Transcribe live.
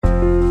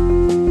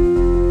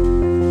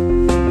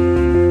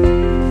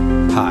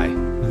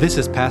This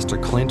is Pastor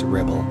Clint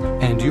Ribble,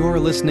 and you are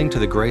listening to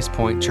the Grace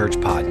Point Church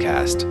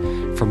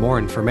Podcast. For more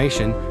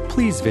information,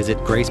 please visit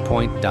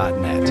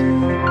gracepoint.net.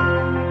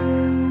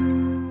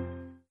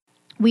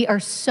 We are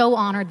so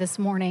honored this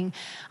morning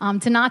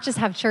to not just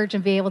have church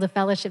and be able to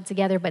fellowship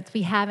together, but to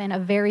be having a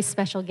very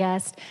special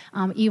guest.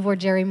 Ivor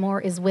Jerry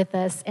Moore is with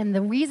us. And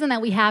the reason that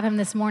we have him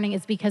this morning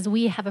is because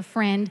we have a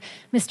friend,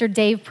 Mr.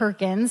 Dave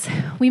Perkins.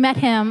 I met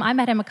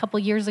him a couple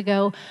years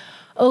ago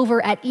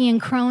over at Ian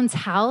Crone's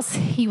house.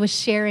 He was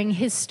sharing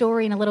his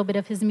story and a little bit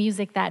of his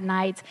music that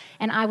night.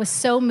 And I was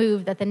so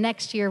moved that the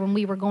next year when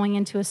we were going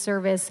into a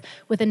service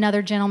with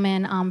another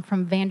gentleman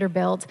from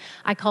Vanderbilt,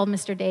 I called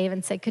Mr. Dave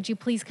and said, could you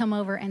please come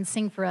over and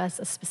sing for us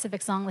a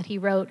specific song that he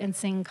wrote and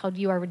sing called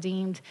You Are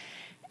Redeemed?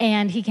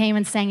 And he came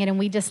and sang it, and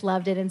we just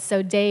loved it. And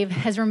so Dave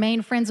has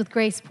remained friends with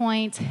Grace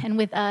Point and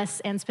with us,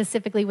 and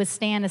specifically with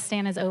Stan, as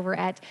Stan is over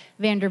at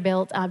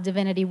Vanderbilt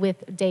Divinity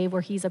with Dave,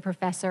 where he's a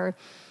professor.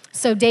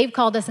 So Dave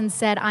called us and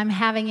said, I'm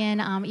having in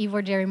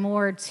Ivor Jerry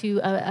Moore to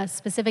a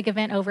specific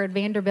event over at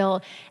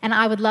Vanderbilt, and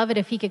I would love it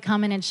if he could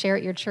come in and share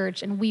at your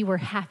church, and we were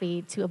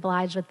happy to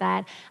oblige with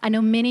that. I know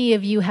many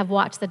of you have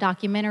watched the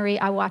documentary.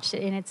 I watched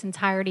it in its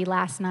entirety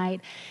last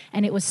night,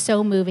 and it was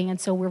so moving, and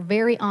so we're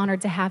very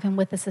honored to have him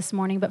with us this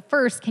morning. But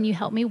first, can you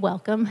help me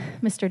welcome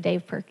Mr.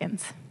 Dave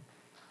Perkins?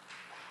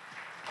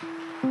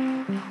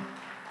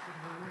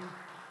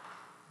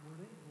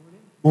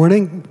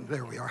 Morning.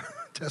 There we are.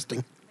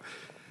 Testing.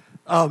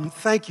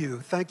 Thank you.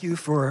 Thank you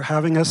for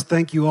having us.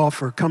 Thank you all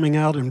for coming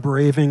out and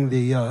braving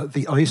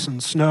the ice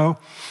and snow.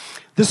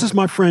 This is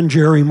my friend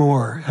Jerry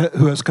Moore,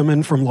 who has come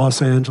in from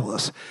Los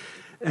Angeles.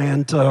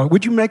 And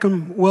would you make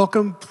him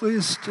welcome,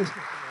 please?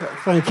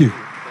 Thank you.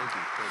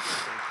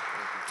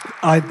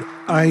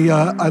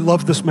 I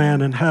love this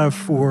man and have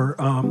for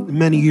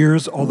many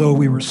years, although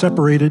we were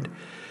separated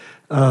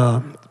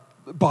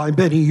by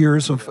many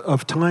years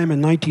of time.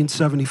 In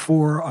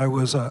 1974, I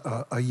was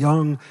a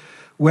young,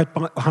 wet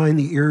behind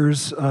the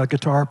ears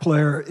guitar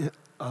player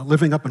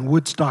living up in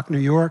Woodstock, New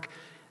York.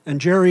 And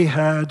Jerry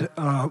had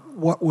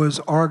what was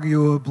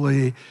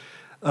arguably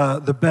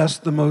the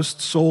best, the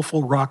most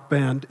soulful rock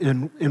band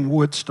in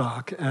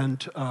Woodstock.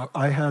 And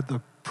I had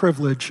the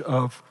privilege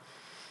of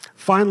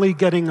finally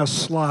getting a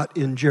slot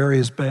in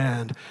Jerry's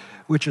band,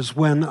 which is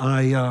when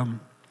I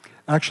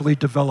actually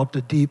developed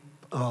a deep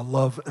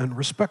love and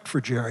respect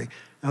for Jerry.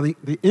 Now,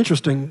 the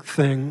interesting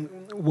thing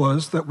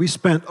was that we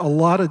spent a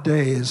lot of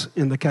days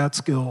in the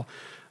Catskill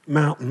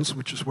Mountains,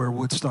 which is where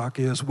Woodstock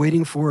is,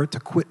 waiting for it to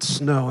quit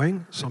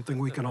snowing, something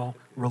we can all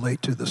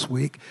relate to this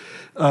week,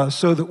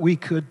 so that we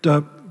could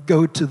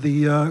go to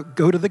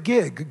the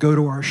gig, go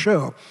to our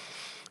show.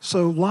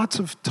 So lots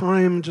of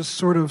time just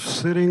sort of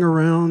sitting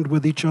around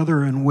with each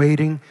other and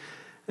waiting.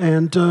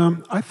 And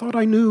I thought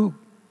I knew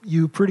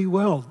you pretty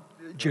well,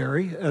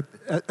 Jerry,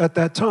 at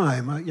that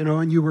time,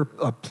 and you were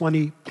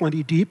plenty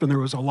deep, and there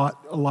was a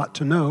lot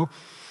to know.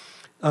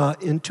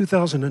 In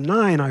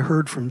 2009, I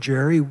heard from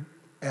Jerry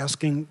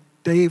asking,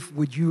 Dave,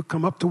 would you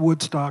come up to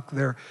Woodstock?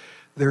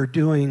 They're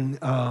doing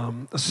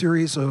a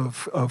series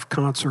of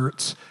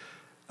concerts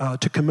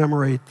to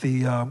commemorate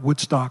the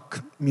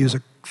Woodstock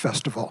Music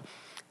Festival.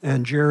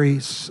 And Jerry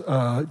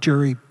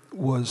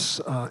was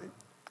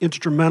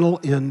instrumental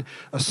in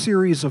a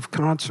series of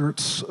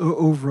concerts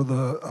over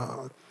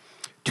the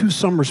 2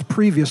 summers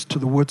previous to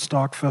the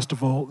Woodstock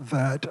Festival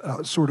that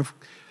sort of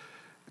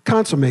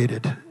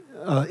consummated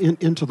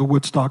into the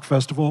Woodstock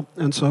Festival.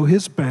 And so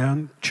his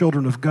band,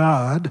 Children of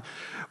God,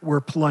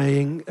 were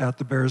playing at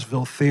the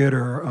Bearsville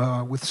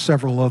Theater with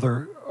several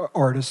other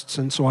artists.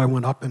 And so I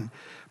went up and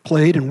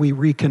played, and we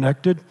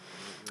reconnected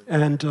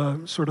and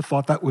sort of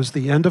thought that was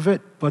the end of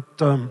it. But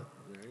 2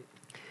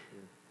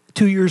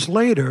 years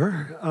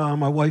later,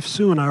 my wife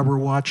Sue and I were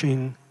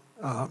watching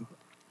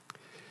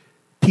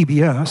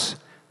PBS,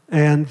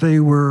 and they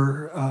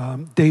were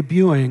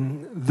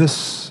debuting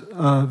this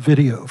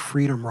video,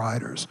 Freedom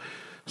Riders.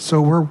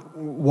 So we're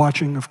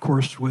watching, of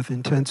course, with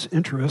intense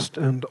interest,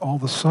 and all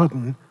of a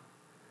sudden,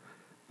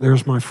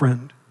 there's my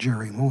friend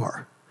Jerry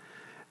Moore.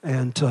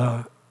 And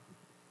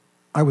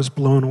I was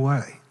blown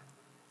away.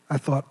 I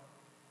thought,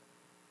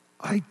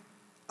 I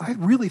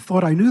really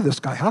thought I knew this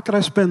guy. How could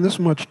I spend this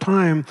much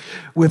time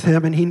with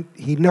him? And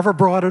he never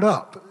brought it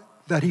up,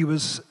 that he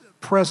was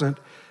present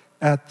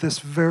at this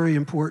very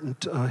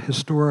important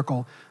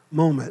historical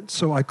moment.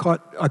 So I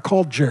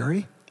called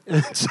Jerry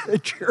and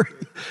said, Jerry,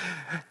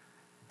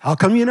 how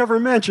come you never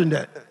mentioned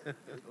it?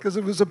 Because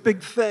it was a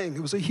big thing.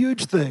 It was a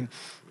huge thing.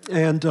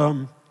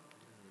 And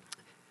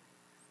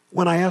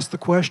when I asked the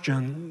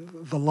question,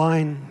 the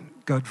line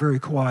got very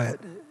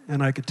quiet,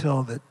 and I could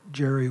tell that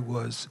Jerry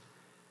was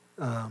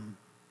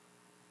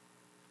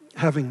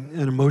having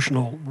an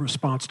emotional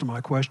response to my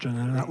question,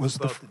 and that was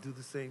about to do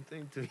the same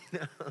thing to you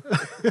now.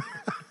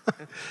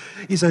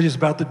 He said he's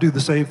about to do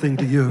the same thing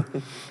to you.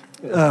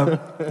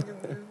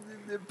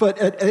 But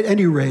at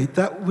any rate,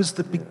 that was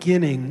the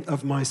beginning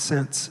of my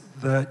sense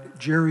that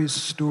Jerry's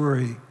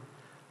story,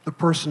 the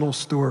personal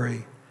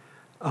story,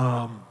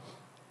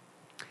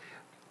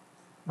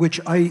 which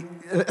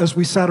as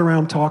we sat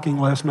around talking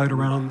last night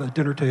around the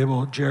dinner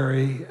table,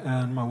 Jerry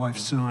and my wife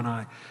Sue and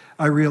I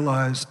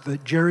realized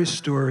that Jerry's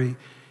story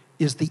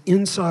is the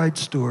inside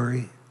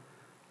story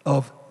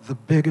of the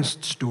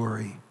biggest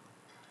story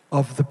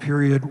of the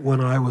period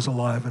when I was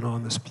alive and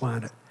on this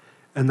planet,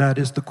 and that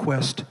is the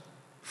quest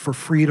for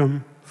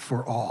freedom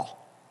for all.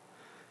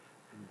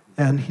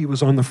 And he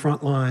was on the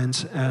front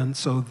lines, and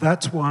so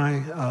that's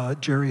why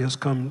Jerry has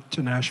come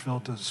to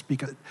Nashville to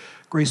speak at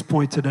Grace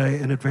Point today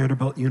and at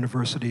Vanderbilt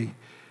University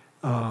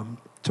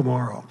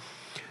tomorrow.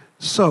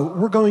 So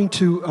we're going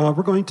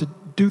to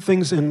do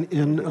things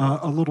in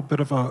a little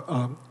bit of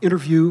a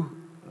interview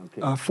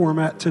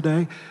format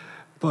today,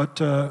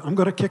 but I'm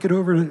going to kick it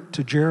over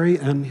to Jerry,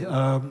 and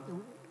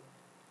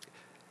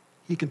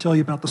he can tell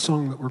you about the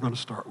song that we're going to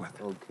start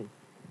with. Okay.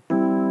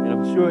 And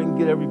I'm sure I can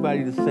get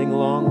everybody to sing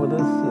along with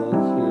us.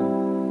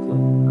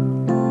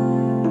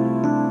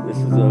 This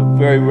is a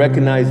very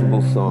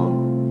recognizable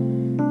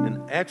song.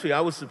 And actually,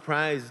 I was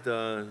surprised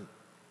to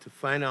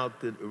find out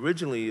that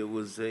originally it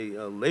was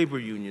a labor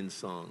union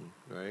song,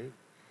 right?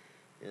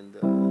 And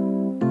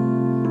I'm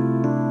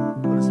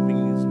going to speak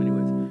in this many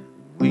ways.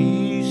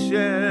 We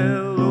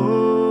shall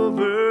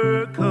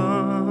overcome.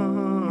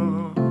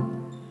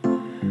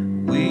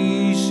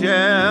 We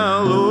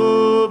shall overcome.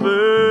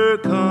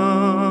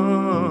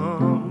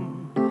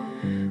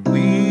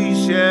 We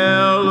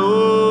shall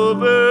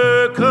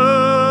overcome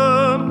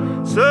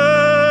someday.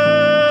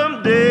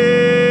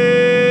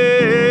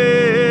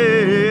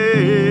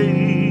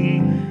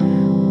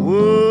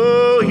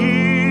 Oh,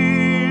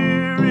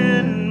 here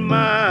in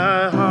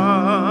my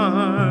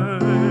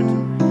heart,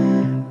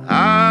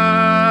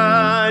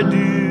 I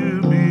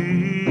do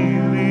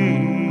believe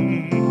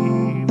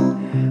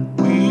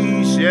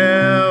we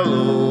shall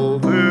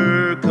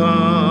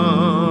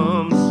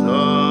overcome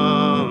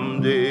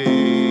someday.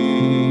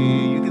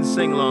 You can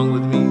sing along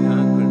with me.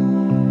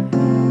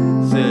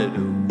 Said,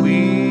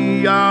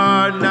 we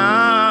are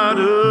not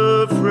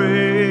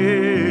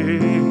afraid.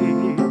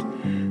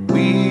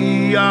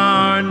 We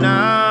are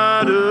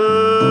not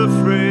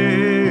afraid.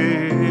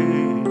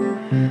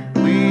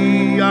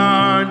 We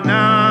are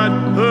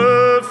not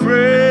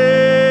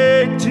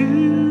afraid today.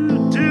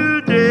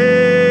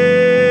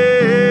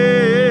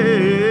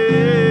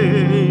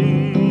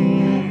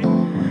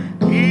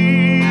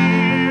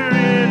 Here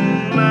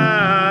in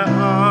my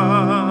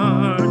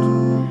heart,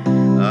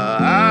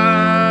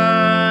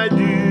 I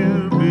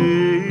do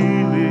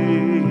believe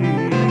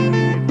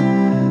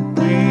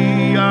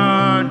we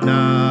are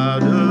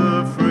not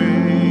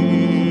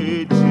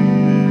afraid today.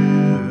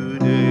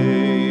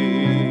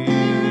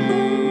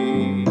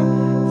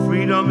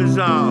 Freedom is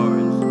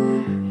ours.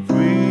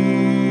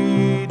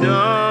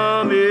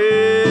 Freedom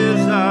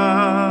is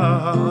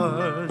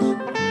ours.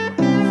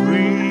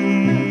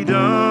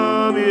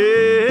 Freedom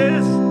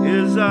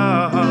is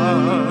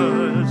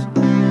ours.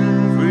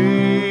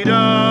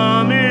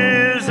 Freedom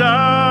is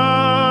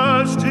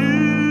ours today.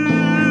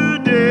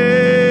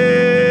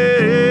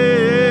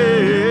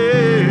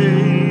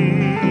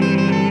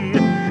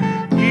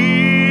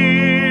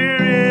 Here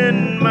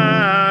in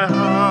my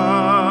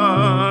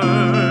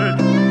heart,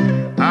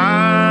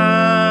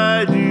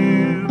 I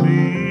do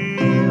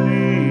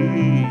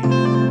believe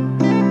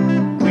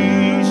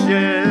we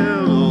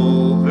shall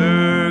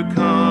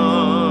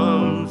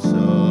overcome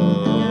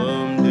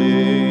someday.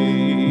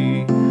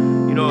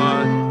 You know,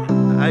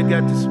 I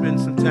got to spend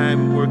some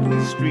time working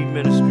in street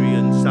ministry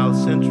in South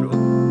Central.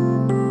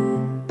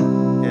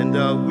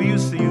 And we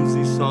used to use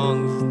these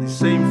songs, these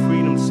same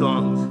freedom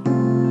songs.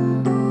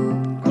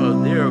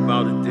 They're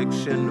about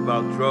addiction,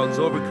 about drugs,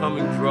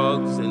 overcoming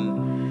drugs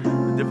and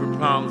the different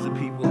problems that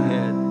people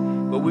had.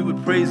 But we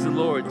would praise the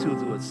Lord too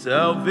through it.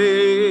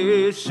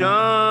 Salvation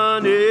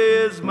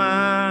is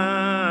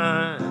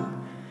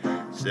mine.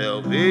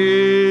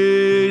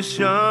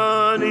 Salvation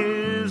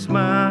is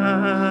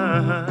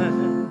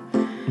mine.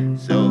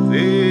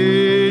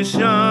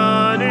 Salvation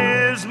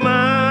is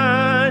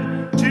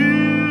mine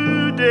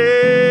today.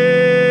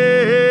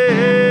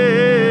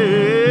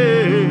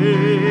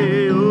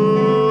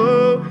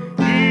 Oh,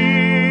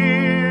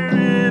 here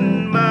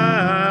in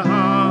my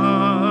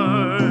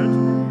heart,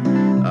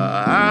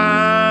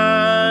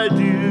 I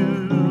do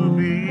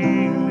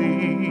believe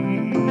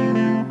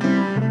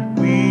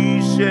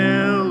we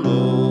shall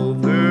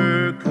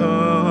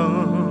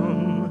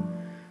overcome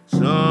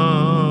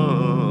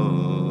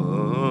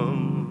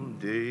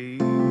someday.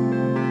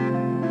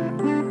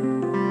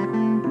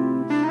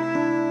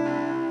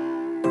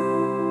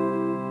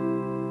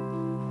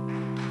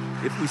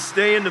 If we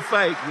stay in the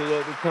fight, we'll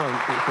overcome.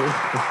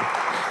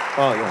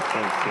 Oh, yeah,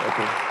 thanks.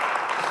 Okay.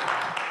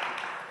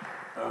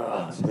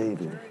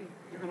 Baby.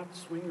 You're going to have to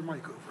swing your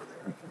mic over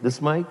there.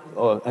 This mic?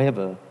 Oh, I have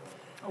a...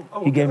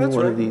 He gave me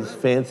one of these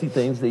fancy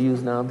things they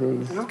use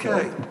nowadays.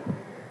 Okay.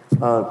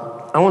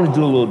 I want to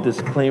do a little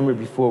disclaimer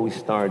before we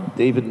start.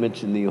 David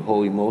mentioned the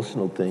whole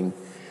emotional thing.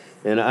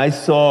 And I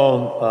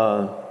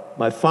saw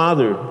my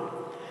father,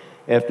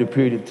 after a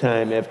period of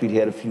time, after he'd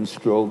had a few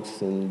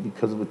strokes and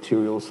because of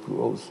arterial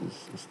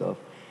sclerosis and stuff,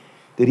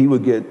 that he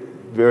would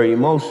get very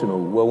emotional.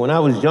 Well, when I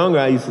was younger,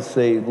 I used to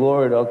say,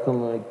 Lord, how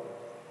come I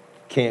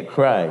can't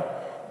cry?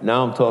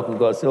 Now I'm talking to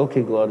God, I say,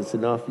 okay, God, it's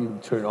enough. You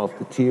can turn off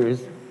the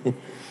tears.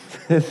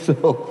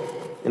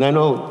 And I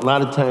know a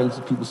lot of times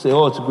people say,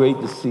 oh, it's great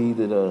to see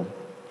that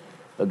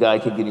a guy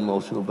can get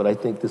emotional, but I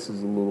think this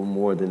is a little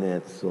more than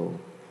that. So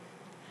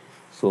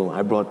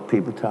I brought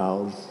paper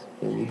towels,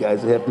 and you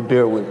guys have to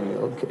bear with me,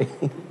 okay?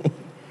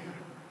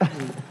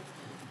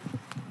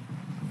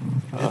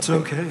 It's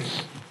okay.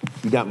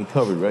 You got me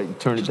covered, right? You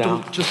turn it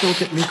down? Just don't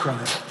get me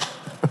crying.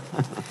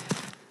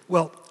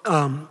 Well,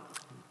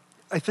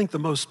 I think the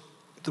most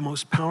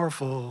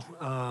powerful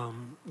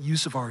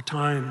use of our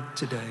time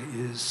today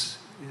is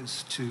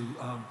to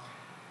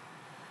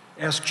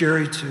ask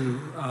Jerry to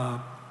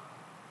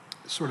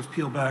sort of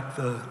peel back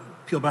the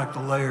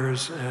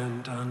layers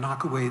and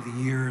knock away the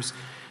years.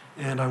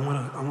 And I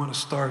want to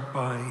start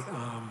by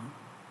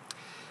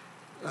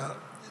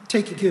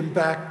taking him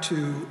back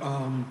to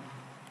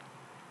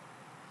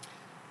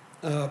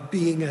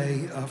being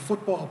a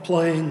football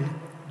playing,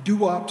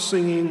 doo-wop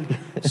singing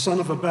son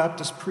of a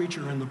Baptist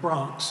preacher in the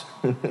Bronx.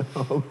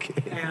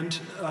 Okay. And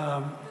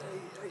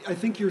I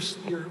think your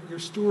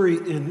story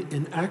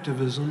in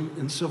activism,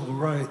 in civil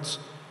rights,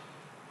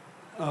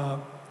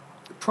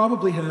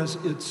 probably has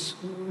its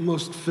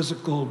most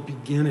physical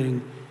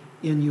beginning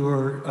in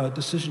your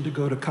decision to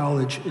go to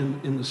college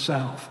in the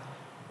South.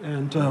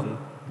 And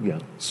Yeah.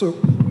 so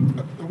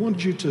I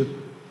wanted you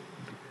to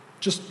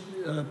just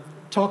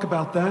talk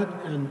about that.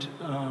 And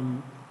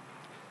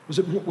was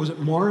it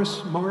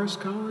Morris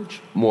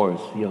College?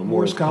 Morris, yeah.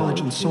 Morris College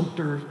in yeah.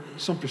 Sumter,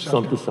 South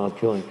Sumter, South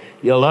Carolina.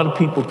 Yeah, a lot of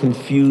people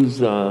confuse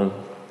the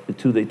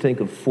two. They think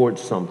of Fort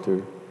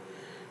Sumter,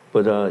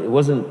 but it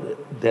wasn't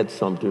that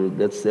Sumter.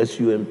 That's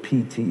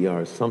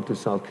S-U-M-P-T-E-R. Sumter,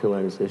 South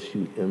Carolina is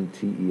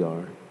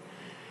S-U-M-T-E-R.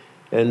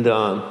 And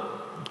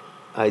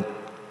I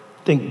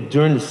think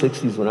during the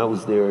 60s when I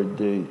was there,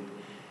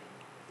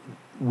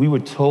 we were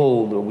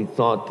told, or we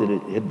thought that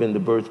it had been the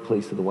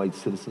birthplace of the White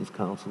Citizens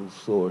Council.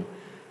 So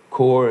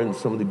CORE and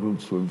some of the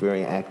groups were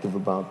very active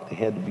about there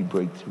had to be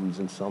breakthroughs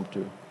in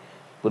Sumter.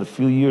 But a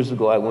few years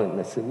ago, I went and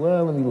I said,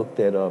 well, let me look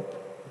that up.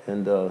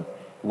 And it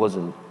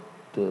wasn't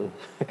the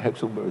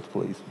actual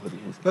birthplace, but it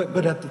was.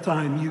 But at the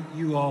time,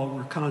 you all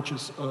were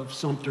conscious of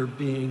Sumter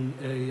being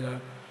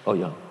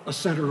a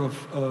center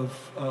of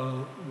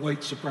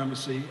white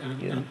supremacy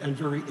and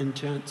very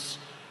intense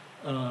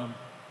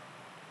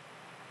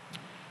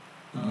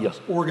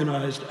Yes.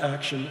 organized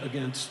action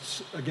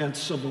against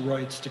civil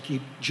rights to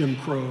keep Jim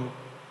Crow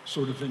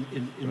sort of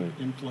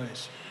in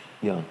place.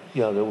 Yeah,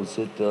 that was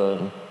it.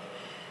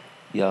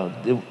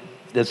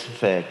 That's a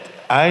fact.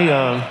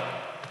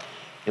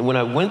 And when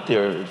I went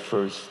there at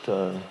first,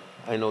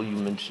 I know you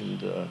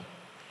mentioned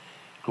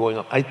growing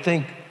up. I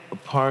think a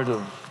part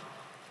of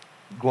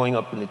growing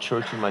up in the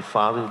church with my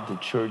father,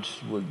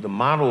 the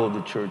motto of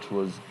the church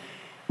was,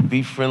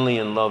 be friendly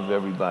and love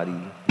everybody.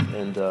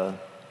 And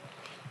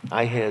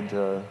I had,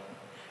 I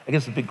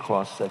guess, a big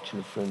cross-section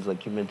of friends,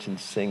 like you mentioned,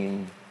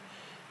 singing,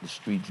 the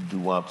streets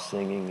doo-wop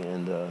singing.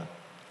 And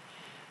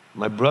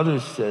my brother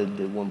said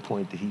at one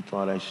point that he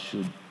thought I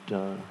should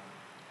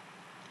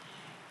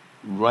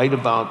write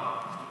about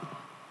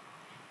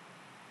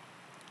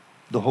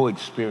the whole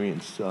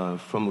experience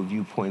from a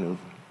viewpoint of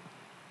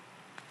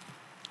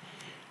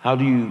how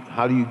do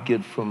you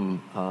get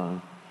from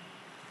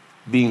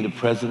being the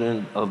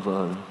president of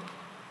the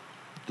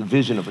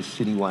division of a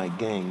citywide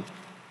gang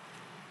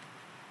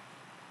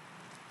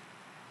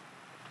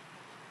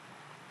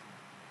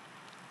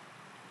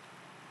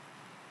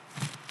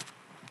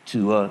to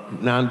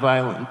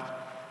nonviolent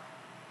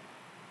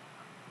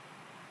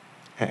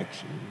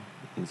action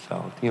in the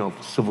South,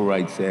 civil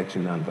rights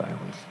action,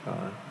 nonviolence.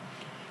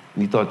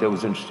 And he thought that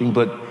was interesting.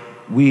 But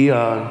we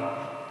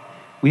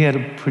had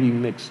a pretty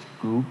mixed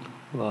group.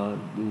 It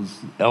was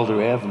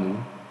Elder Avenue.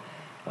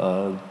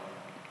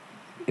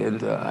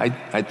 And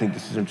I think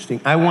this is interesting.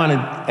 I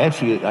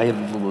have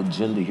a little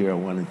agenda here I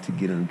wanted to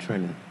get in. I'm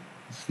trying to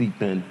sleep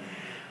in.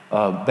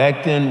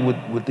 Back then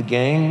with the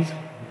gangs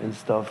and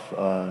stuff,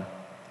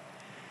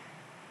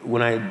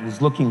 when I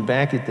was looking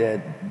back at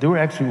that, there were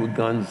actually with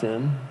guns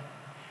in.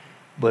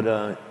 But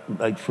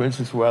like, for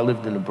instance, where I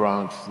lived in the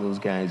Bronx, those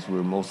guys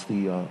were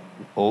mostly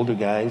older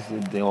guys.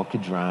 They all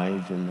could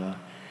drive. And,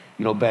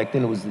 back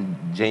then it was the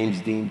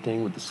James Dean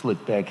thing with the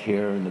slick back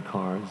hair and the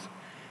cars.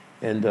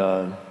 And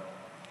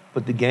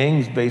but the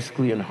gangs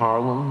basically in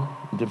Harlem,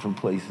 in different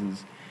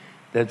places,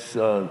 that's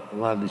a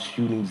lot of the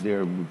shootings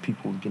there where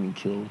people were getting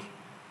killed.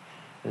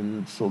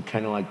 And so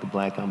kind of like the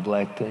black on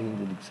black thing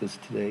that exists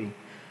today.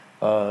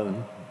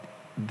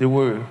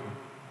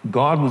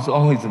 God was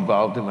always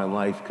involved in my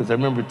life, because I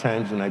remember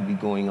times when I'd be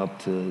going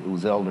up it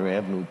was Elder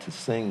Avenue, to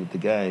sing with the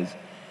guys.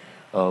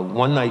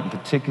 One night in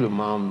particular,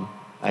 Mom,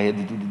 I had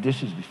to do the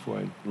dishes before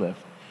I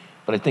left.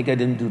 But I think I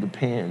didn't do the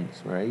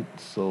pans, right?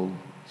 So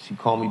she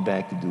called me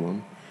back to do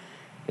them.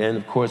 And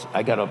of course,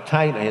 I got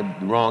uptight, I had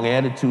the wrong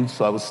attitude,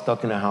 so I was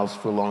stuck in the house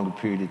for a longer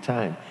period of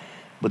time.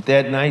 But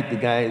that night, the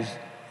guys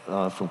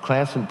from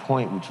Clapham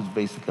Point, which was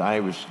basically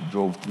Irish,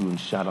 drove through and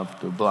shot up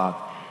the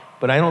block.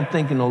 But I don't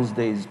think in those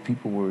days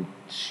people were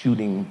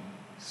shooting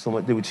so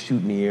much. They would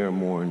shoot in the air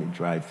more in the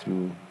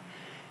drive-through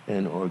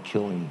or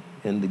killing.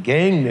 And the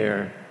gang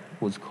there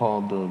was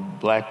called the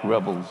Black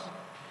Rebels.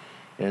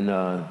 And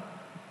there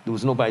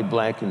was nobody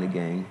black in the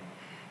gang.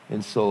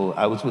 And so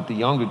I was with the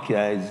younger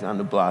guys on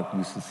the block who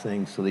used to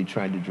sing, so they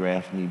tried to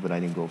draft me, but I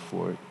didn't go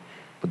for it.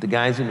 But the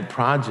guys in the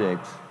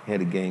project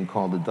had a gang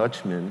called the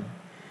Dutchmen,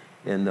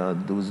 and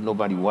there was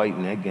nobody white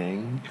in that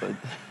gang. But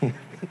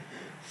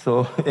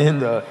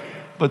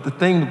but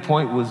the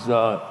point was,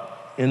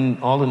 in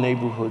all the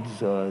neighborhoods,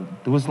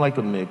 there was like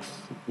a mix,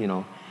 you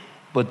know.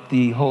 But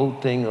the whole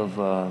thing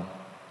of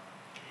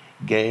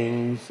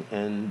gangs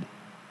and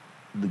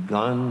the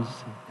guns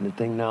and the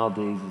thing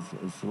nowadays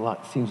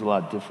seems a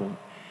lot different.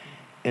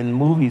 In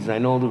movies, I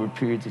know there were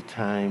periods of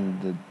time,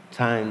 the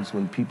times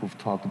when people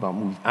talked about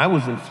movies. I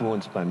was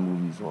influenced by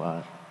movies a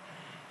lot.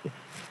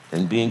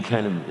 And being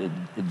kind of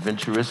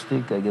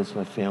adventuristic, I guess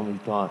my family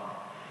thought,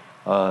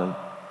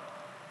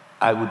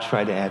 I would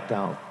try to act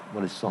out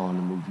what I saw in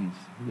the movies,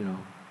 you know.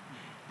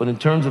 But in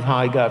terms of how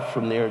I got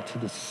from there to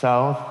the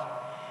South,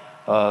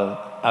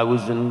 I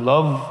was in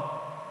love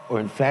or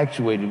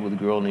infatuated with a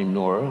girl named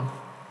Nora,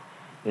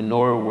 and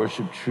Nora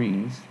worshiped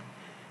trees.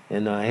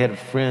 And I had a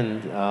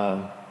friend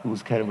who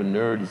was kind of a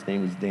nerd. His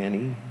name was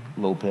Danny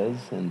Lopez,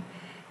 and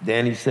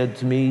Danny said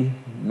to me,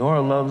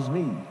 "Nora loves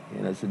me."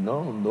 And I said,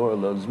 "No, Nora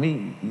loves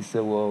me." He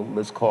said, "Well,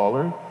 let's call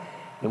her,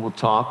 and we'll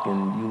talk,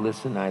 and you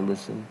listen, I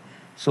listen."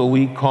 So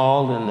we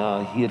called,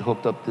 and he had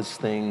hooked up this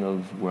thing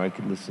of where I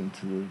could listen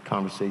to the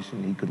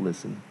conversation, he could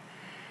listen.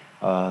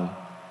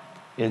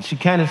 And she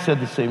kind of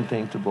said the same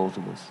thing to both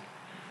of us.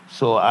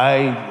 So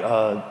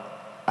I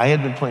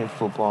had been playing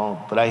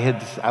football, but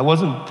I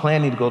wasn't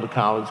planning to go to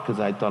college because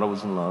I thought I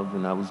was in love,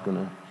 and I was going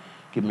to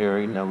get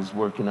married, and I was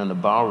working on the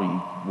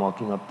Bowery,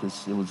 walking up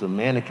it was a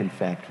mannequin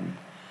factory,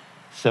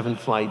 7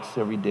 flights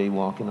every day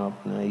walking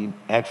up, and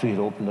I actually had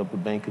opened up a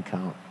bank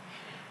account.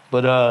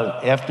 But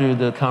after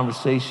the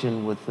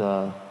conversation with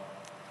Nora,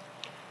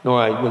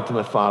 I went to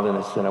my father and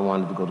I said I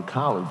wanted to go to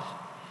college.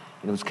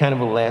 And it was kind of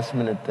a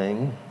last-minute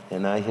thing,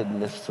 and I had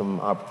missed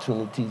some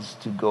opportunities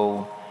to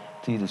go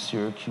to either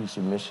Syracuse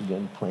or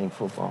Michigan playing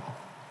football.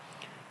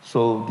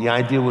 So the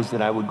idea was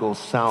that I would go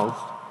south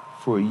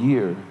for a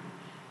year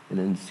and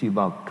then see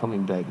about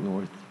coming back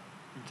north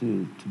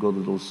to go to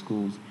those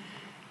schools.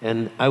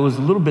 And I was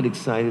a little bit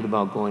excited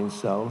about going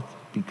south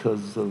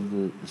because of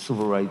the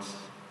civil rights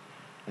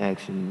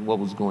action, what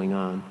was going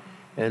on.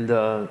 And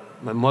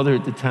my mother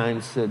at the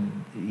time said,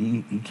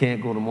 he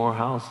can't go to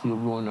Morehouse, he'll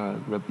ruin our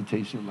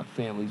reputation, my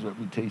family's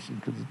reputation,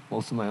 because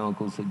most of my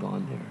uncles had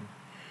gone there.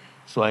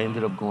 So I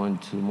ended up going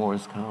to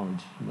Morris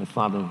College. My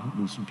father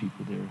knew some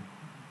people there.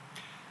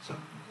 So,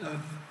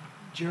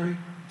 Jerry,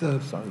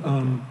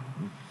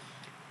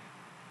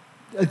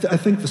 I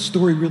think the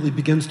story really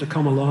begins to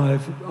come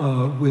alive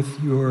with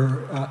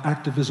your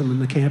activism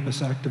and the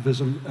campus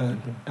activism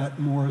at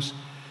Morris,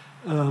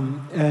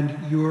 and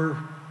your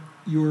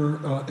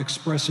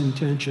express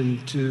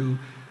intention to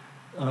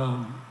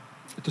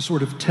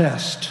sort of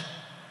test,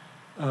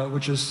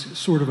 which is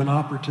sort of an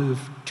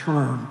operative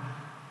term.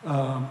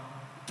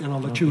 And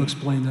I'll let you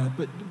explain that,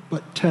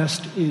 but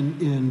test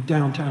in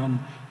downtown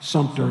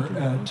Sumter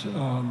at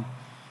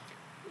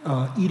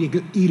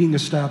eating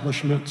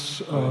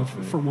establishments,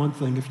 for one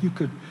thing. If you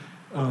could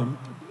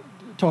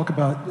talk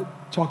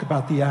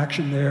about the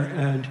action there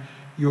and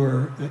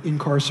your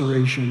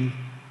incarceration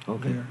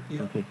there.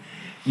 Yeah. Okay.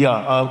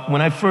 Yeah.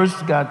 When I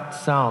first got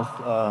south,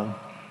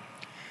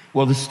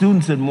 the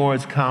students at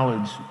Morris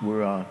College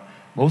were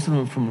most of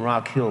them from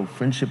Rock Hill,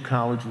 Friendship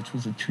College, which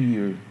was a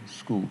 2-year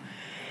school.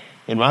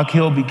 And Rock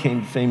Hill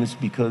became famous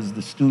because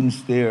the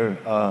students there,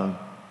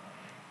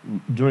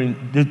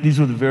 these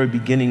were the very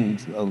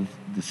beginnings of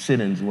the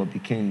sit-ins, what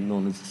became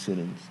known as the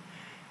sit-ins.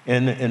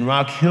 And in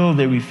Rock Hill,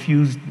 they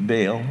refused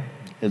bail,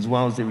 as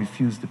well as they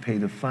refused to pay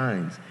the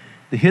fines.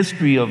 The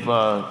history of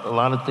a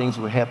lot of things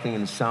that were happening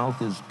in the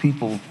South is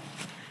people,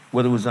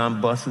 whether it was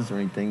on buses or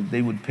anything,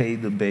 they would pay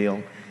the bail,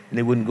 and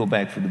they wouldn't go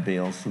back for the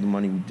bail, so the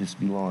money would just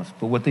be lost.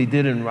 But what they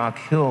did in Rock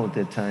Hill at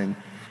that time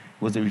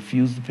was they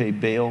refused to pay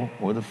bail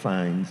or the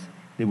fines.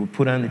 They were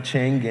put on the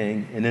chain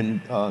gang, and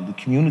then the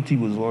community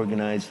was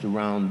organized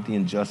around the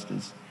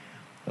injustice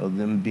of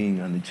them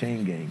being on the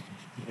chain gang.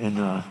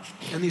 And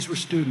these were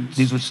students?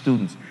 These were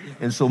students. Yeah.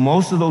 And so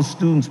most of those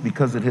students,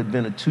 because it had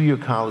been a 2-year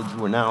college,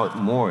 were now at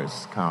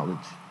Morris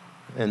College.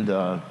 And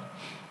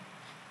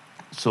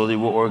so they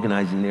were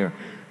organizing there.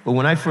 But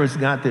when I first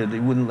got there, they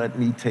wouldn't let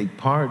me take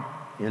part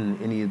in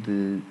any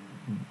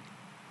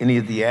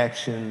of the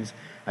actions.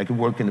 I could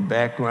work in the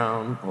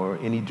background or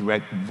any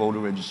direct voter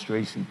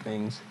registration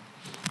things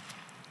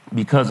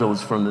because I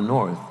was from the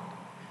North.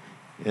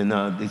 And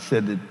they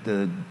said that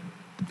the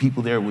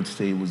people there would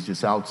say it was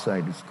just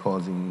outsiders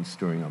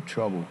stirring up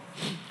trouble.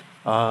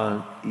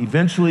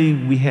 Eventually,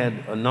 we had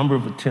a number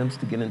of attempts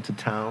to get into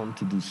town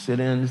to do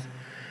sit-ins,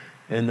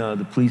 and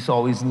the police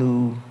always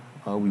knew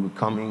we were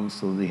coming,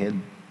 so they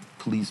had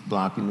police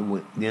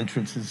blocking the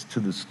entrances to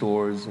the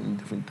stores and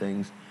different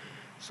things.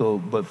 So,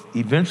 but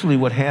eventually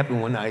what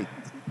happened when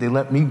they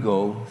let me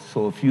go,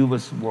 so a few of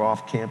us were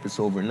off campus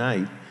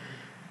overnight.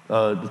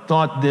 The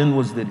thought then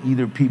was that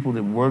either people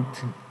that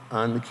worked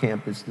on the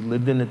campus, that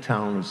lived in the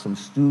town, or some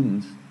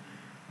students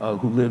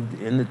who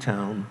lived in the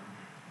town,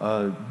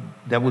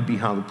 that would be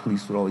how the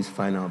police would always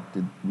find out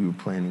that we were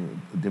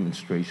planning a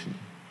demonstration.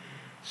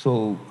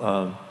 So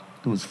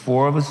there was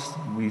 4 of us.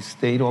 We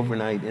stayed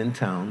overnight in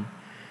town.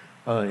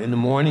 In the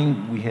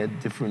morning, we had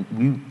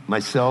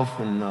myself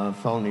and a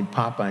fellow named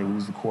Popeye, who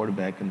was the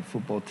quarterback in the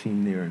football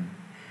team there.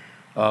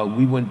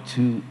 We went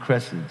to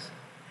Crescent's.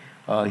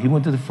 He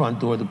went to the front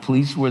door. The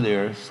police were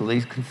there, so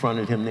they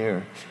confronted him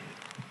there.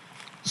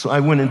 So I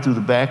went in through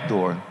the back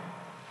door,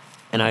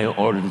 and I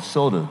ordered a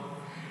soda.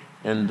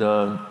 And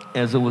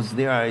as I was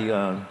there,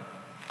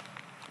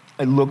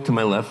 I looked to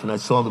my left, and I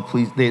saw the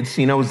police. They had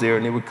seen I was there,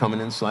 and they were coming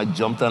in, so I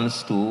jumped on the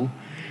stool.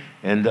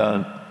 And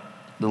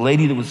the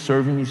lady that was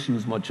serving me, she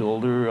was much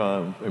older.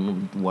 I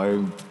remember the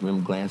wire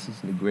rimmed glasses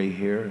and the gray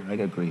hair. I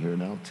got gray hair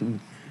now, too.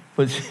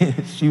 But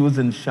she was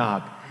in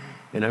shock.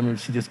 And I remember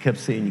she just kept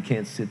saying, "You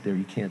can't sit there,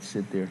 you can't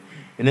sit there."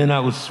 And then I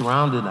was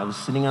surrounded. I was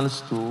sitting on a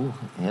stool.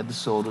 I had the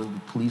soda. The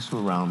police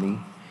were around me.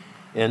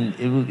 And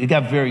it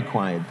got very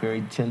quiet,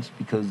 very tense,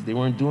 because they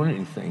weren't doing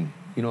anything.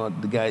 You know,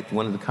 the guy,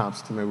 one of the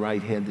cops to my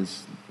right, had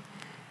this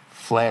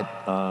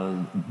flat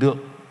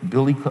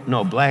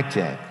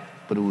blackjack,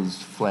 but it was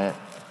flat.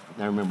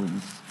 I remember he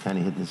was kind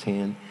of hitting his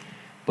hand.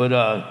 But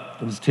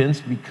it was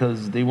tense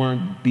because they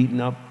weren't beating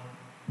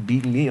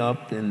me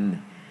up.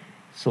 And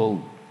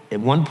so at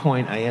one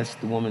point, I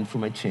asked the woman for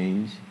my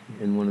change,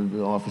 and one of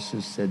the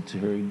officers said to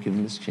her, "Give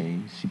him his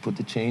change." She put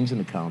the change in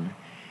the counter.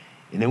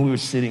 And then we were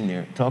sitting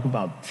there. Talk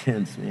about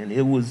tense, man.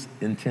 It was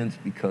intense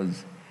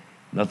because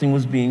nothing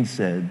was being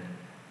said,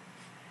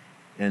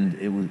 and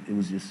it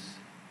was just,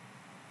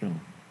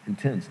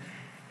 intense.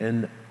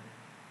 And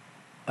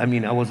I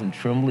mean, I wasn't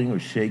trembling or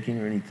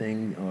shaking or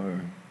anything,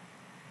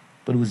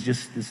 but it was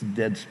just this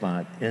dead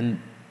spot.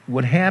 And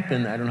what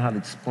happened, I don't know how to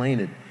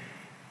explain it.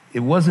 It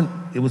was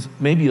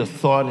maybe a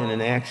thought and an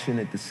action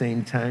at the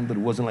same time, but it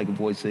wasn't like a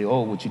voice say,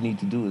 "Oh, what you need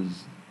to do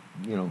is,"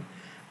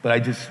 But I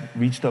just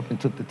reached up and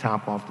took the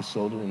top off the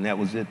soda, and that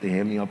was it. They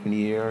had me up in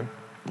the air, and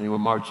they were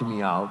marching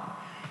me out.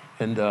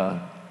 And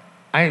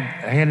I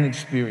had an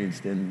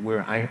experience then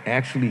where I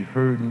actually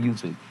heard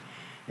music,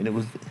 and it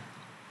was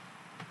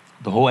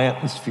the whole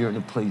atmosphere in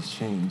the place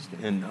changed.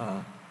 And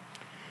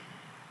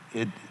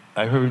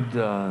I heard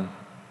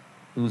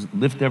it was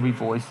 "Lift Every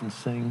Voice and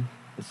Sing,"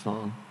 the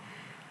song.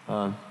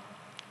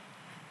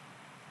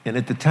 And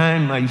at the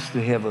time, I used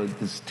to have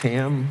this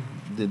tam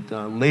that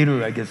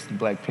later, I guess, the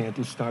Black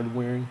Panthers started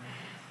wearing.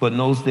 But in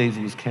those days,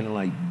 it was kind of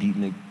like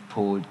beatnik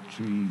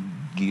poetry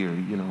gear,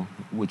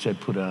 which I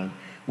put on.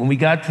 When we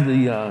got to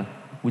the,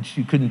 which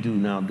you couldn't do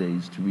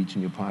nowadays, to reach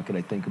in your pocket,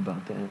 I think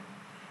about that,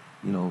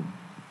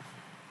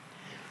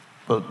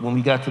 But when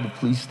we got to the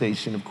police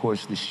station, of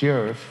course, the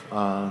sheriff,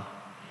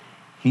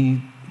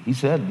 he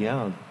said,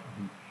 "Yeah,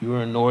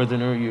 you're a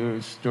Northerner,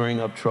 you're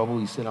stirring up trouble."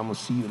 He said, "I'm going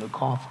to see you in a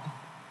coffin."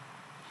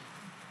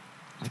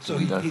 So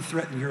he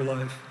threatened your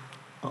life?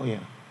 Oh, yeah.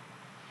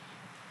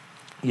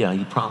 Yeah,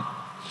 he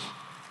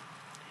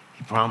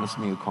promised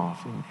me a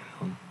coffin.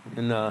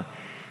 And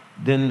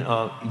then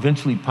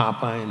eventually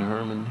Popeye and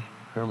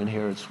Herman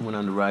Harris, who went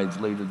on the rides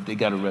later, they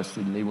got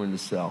arrested, and they were in the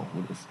cell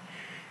with us.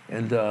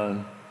 And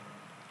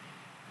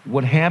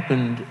what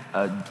happened,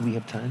 do we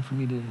have time for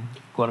me to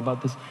go on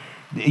about this?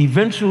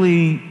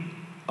 Eventually,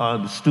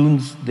 the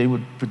students, they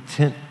would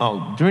pretend,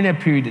 during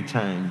that period of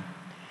time,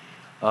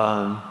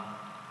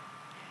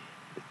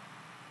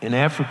 in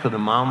Africa, the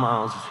Mau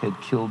Maus had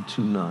killed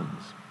 2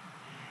 nuns.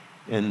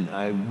 And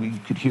we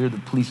could hear the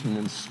policemen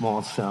in a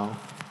small cell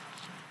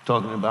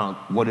talking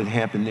about what had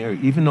happened there,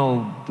 even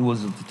though there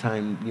was at the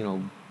time,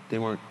 they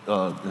weren't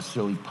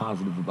necessarily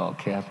positive about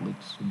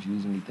Catholics or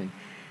Jews or anything.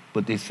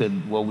 But they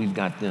said, "Well, we've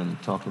got them,"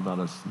 talking about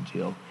us in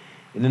jail.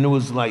 And then there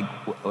was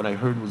what I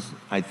heard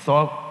I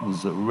thought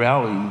was a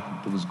rally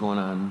that was going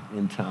on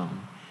in town.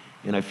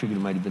 And I figured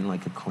it might have been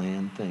like a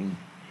Klan thing.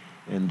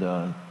 And,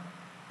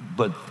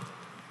 but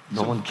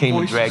no one came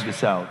and dragged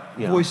us out.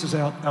 Yeah. Voices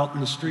out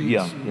in the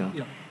streets. Yeah.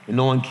 And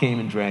no one came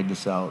and dragged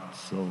us out.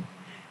 So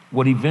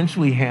what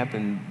eventually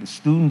happened, the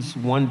students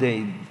one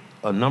day,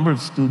 a number of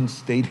students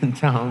stayed in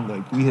town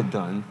like we had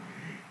done,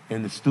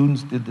 and the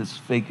students did this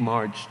fake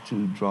march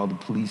to draw the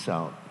police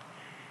out.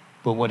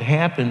 But what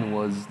happened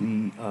was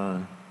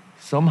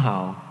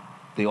somehow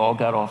they all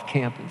got off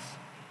campus,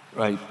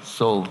 right?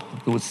 So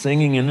there was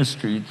singing in the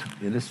streets,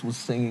 and this was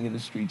singing in the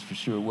streets for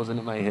sure. It wasn't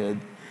in my head,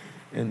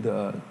 and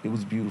it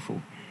was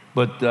beautiful.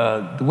 But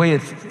the way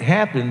it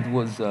happened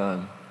was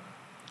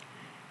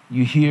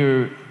you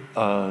hear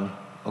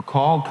a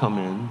call come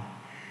in,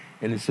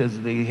 and it says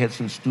they had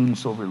some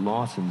students over at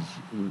Lawson's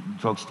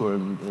drugstore,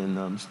 and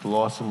Mr.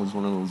 Lawson was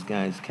one of those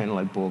guys, kind of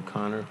like Bo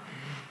O'Connor.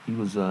 He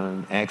was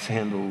an axe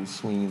handle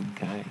swinging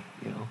guy,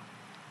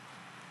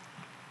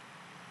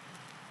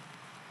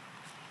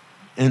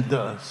 And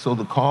so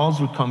the calls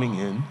were coming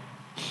in,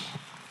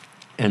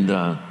 and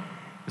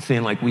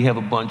saying like, we have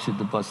a bunch at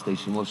the bus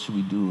station, what should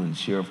we do? And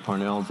Sheriff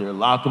Parnell's there,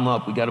 lock them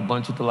up. We got a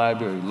bunch at the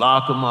library,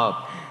 lock them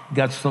up.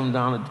 Got some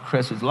down at the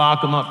Cressers,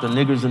 lock them up. The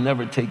niggers will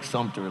never take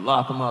Sumter,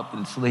 lock them up.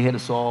 And so they had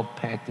us all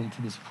packed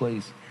into this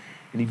place.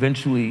 And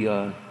eventually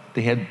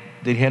they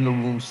had no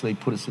room, so they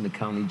put us in the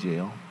county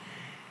jail.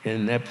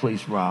 And that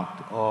place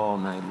rocked all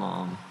night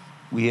long.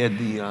 We had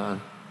the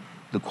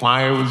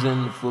choir was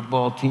in, the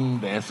football team,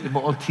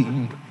 basketball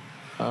team.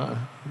 And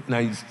I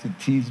used to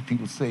tease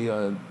people, say,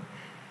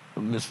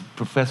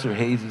 Professor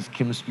Hayes'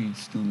 chemistry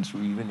students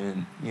were even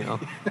in, you know.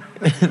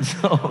 And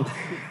so,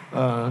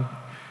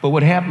 but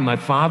what happened, my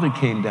father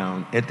came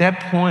down. At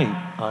that point,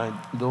 I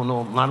don't know,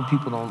 a lot of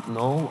people don't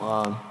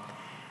know,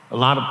 a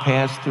lot of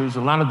pastors,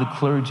 a lot of the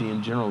clergy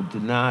in general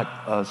did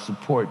not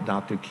support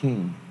Dr.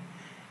 King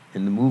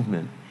in the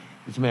movement.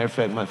 As a matter of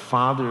fact, my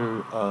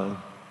father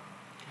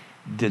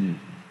didn't,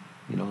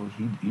 you know,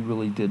 he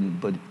really didn't.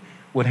 But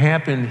what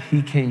happened,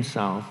 he came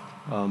south.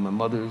 My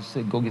mother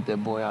said, go get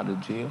that boy out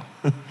of jail.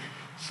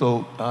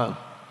 So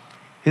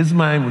his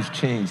mind was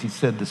changed. He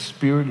said the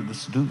spirit of the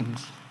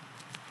students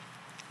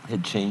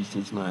had changed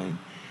his mind.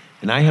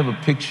 And I have a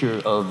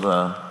picture of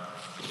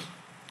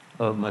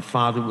my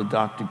father with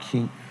Dr.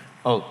 King.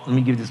 Oh, let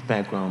me give you this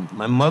background.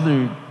 My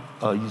mother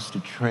used to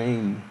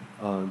train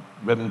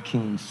Reverend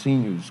King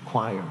Sr.'s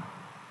choir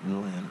in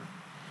Atlanta.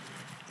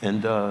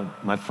 And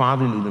my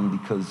father knew them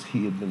because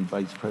he had been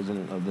vice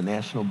president of the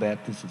National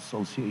Baptist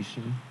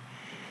Association.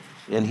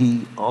 And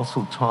he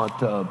also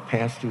taught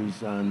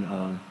pastors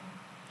on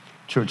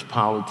church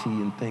polity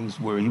and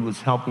things, where he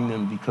was helping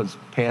them because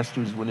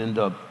pastors would end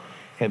up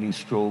having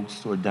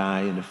strokes or die,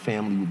 and the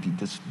family would be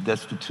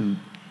destitute.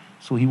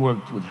 So he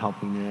worked with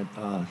helping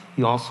that.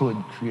 He also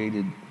had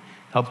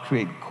helped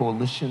create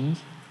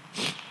coalitions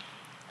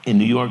in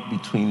New York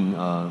between,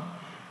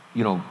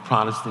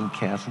 Protestant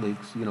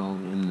Catholics,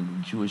 and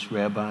the Jewish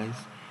rabbis.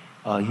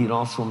 He had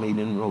also made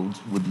inroads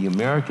with the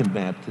American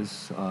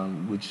Baptists,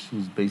 which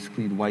was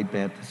basically the white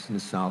Baptists in the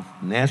South,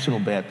 National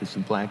Baptists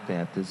and Black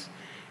Baptists,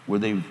 where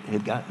they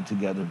had gotten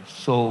together.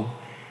 So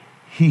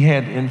he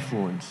had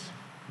influence.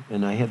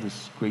 And I had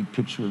this great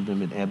picture of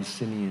them at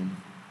Abyssinian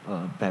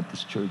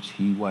Baptist Church,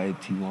 he,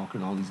 Wyatt T. Walker,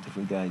 and all these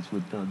different guys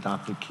with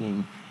Dr.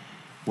 King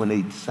when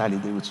they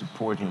decided they would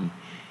support him.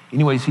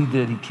 Anyways, he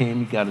did. He came,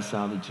 he got us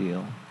out of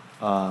jail,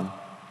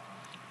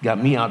 got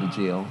me out of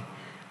jail.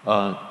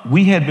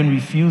 We had been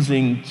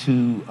refusing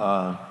to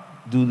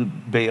do the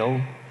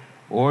bail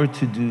or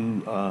to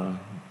do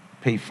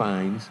pay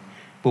fines,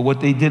 but what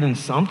they did in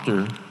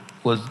Sumter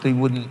was they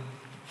wouldn't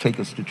take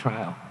us to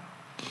trial.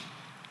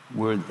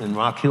 Where in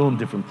Rock Hill and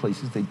different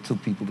places, they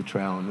took people to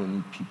trial, and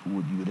then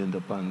you would end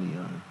up on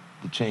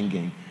the chain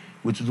gang,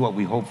 which is what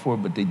we hoped for,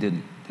 but they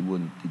didn't. They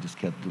wouldn't. They just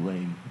kept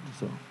delaying.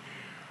 So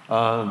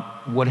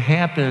what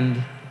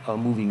happened,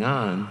 moving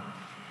on,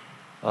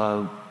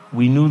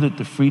 we knew that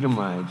the Freedom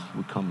Rides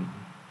were coming.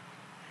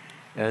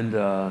 And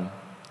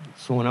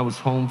so when I was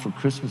home for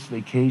Christmas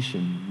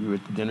vacation, we were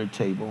at the dinner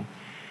table,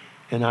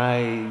 and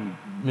I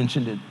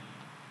mentioned it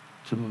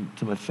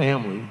to my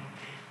family.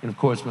 And of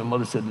course, my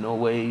mother said, no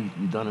way,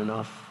 you've done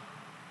enough.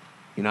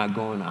 You're not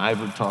going to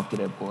ever talk to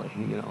that boy,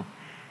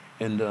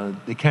 And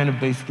they kind of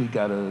basically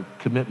got a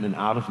commitment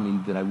out of me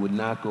that I would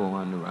not go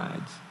on the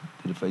rides,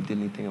 that if I did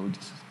anything, I would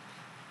just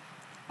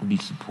be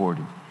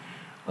supportive.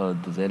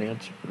 Does that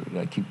answer, or did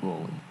I keep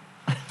rolling?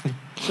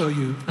 So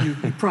you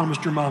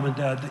promised your mom and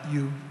dad that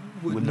you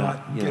would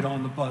not get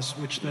on the bus,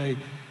 which they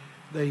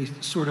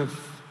sort of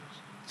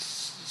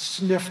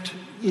sniffed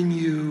in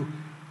you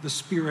the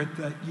spirit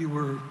that you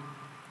were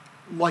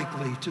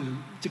likely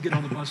to get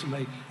on the bus, and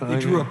they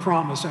drew a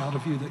promise out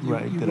of you that you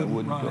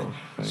wouldn't ride. Go.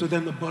 Right. So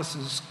then the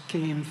buses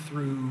came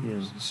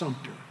through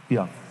Sumter.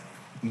 Yeah.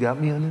 You got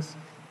me on this?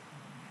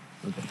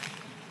 Okay.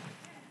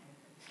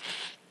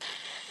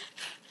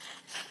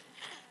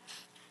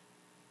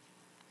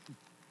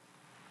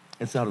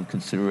 It's out of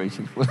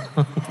consideration for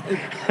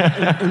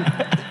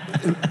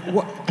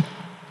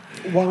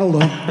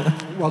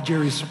while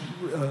Jerry's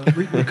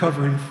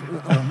recovering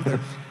there.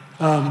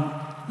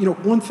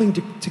 One thing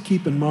to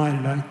keep in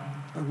mind, and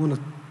I want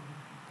to,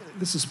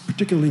 this is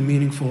particularly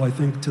meaningful, I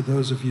think, to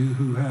those of you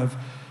who have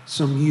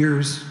some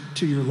years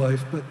to your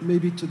life, but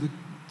maybe to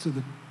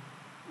the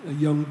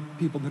young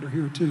people that are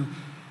here too.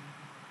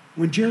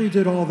 When Jerry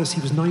did all this,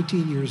 he was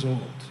 19 years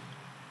old.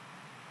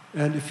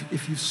 And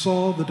if you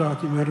saw the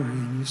documentary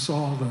and you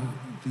saw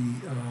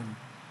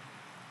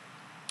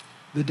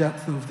the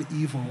depth of the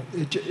evil,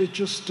 it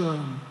just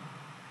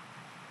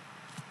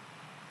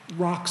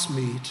rocks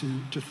me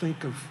to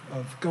think of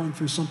going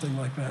through something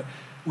like that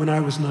when I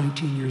was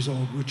 19 years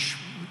old, which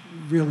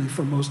really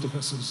for most of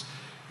us is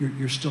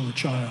you're still a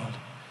child.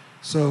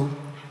 So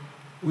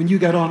when you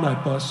got on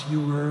that bus,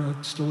 you were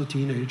still a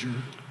teenager.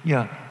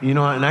 Yeah, and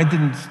I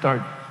didn't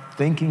start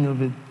thinking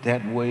of it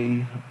that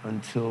way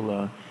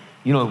until,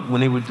 when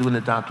they were doing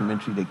the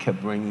documentary, they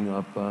kept bringing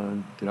up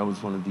that I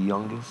was one of the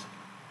youngest.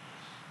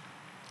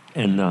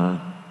 And,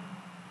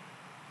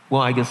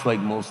 I guess like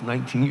most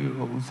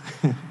 19-year-olds,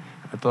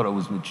 I thought I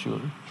was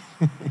mature.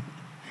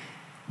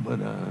 But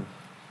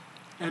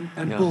And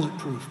Yeah.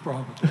 bulletproof,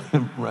 probably.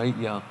 Right,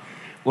 yeah.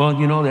 Well,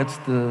 you know, that's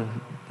the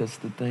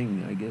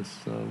thing, I guess,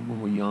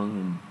 when we're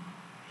young.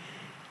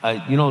 And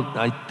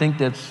I think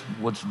that's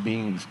what's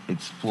being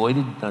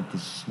exploited, not to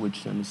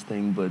switch on this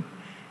thing, but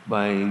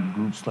by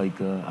groups like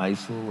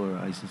ISIL or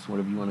ISIS,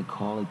 whatever you want to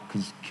call it,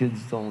 because kids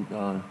don't,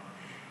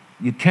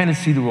 you kind of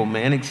see the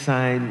romantic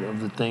side of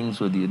the things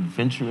or the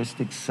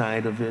adventuristic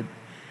side of it,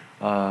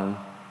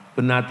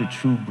 but not the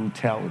true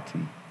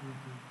brutality,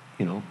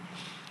 you know.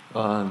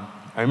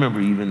 I remember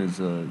even as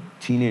a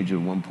teenager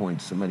at one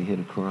point, somebody hit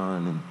a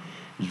Quran and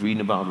was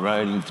reading about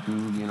riding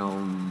through, you know,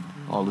 and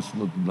all this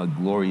looked like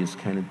glorious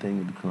kind of thing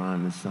with the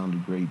Quran. It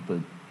sounded great,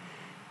 but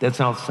that's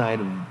outside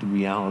of the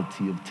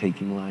reality of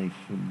taking life.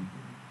 And,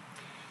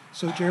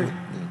 So, Jerry,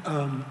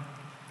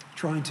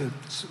 trying to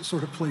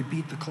sort of play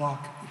beat the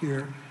clock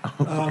here.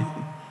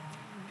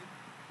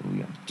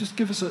 Just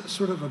give us a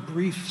sort of a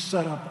brief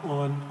setup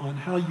on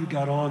how you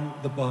got on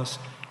the bus,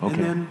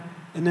 Okay.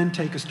 and then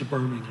take us to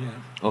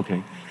Birmingham.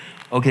 Okay.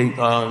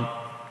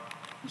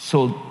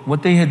 So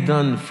what they had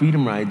done, the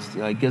Freedom Rides,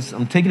 I guess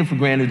I'm taking it for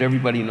granted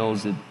everybody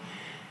knows that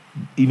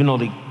even though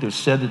they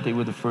said that they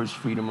were the first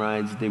Freedom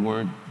Rides, they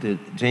weren't.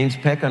 That James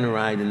Peck on the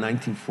ride in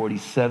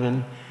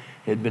 1947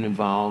 had been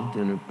involved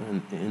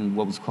in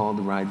what was called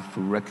the Ride for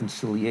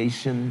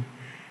Reconciliation.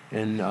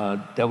 And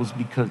that was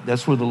because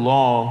that's where the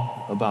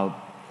law about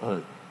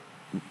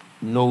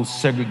no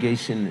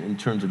segregation in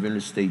terms of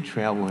interstate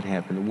travel had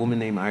happened. A woman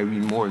named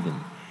Irene Morgan,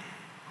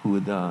 who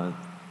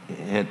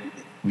had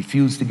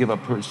refused to give up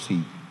her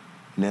seat,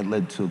 and that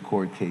led to a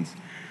court case.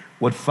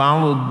 What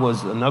followed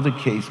was another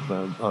case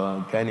by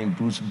a guy named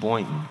Bruce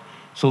Boynton.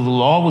 So the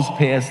law was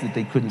passed that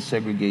they couldn't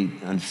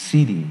segregate on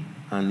seating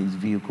on these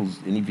vehicles,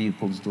 any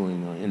vehicles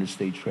doing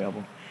interstate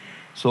travel.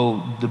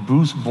 So the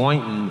Bruce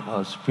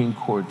Boynton Supreme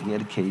Court, he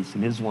had a case,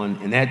 and his one,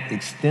 and that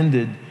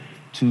extended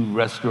to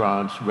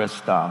restaurants, rest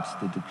stops,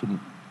 that they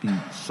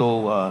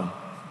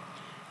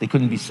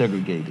couldn't be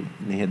segregated,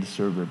 and they had to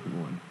serve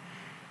everyone.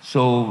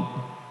 So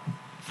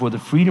for the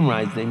Freedom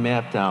Rides, they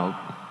mapped out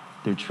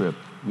their trip.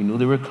 We knew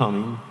they were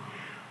coming,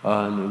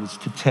 and it was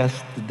to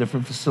test the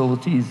different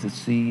facilities to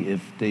see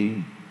if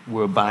they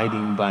were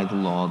abiding by the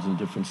laws in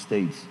different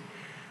states.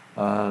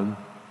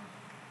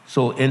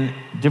 So in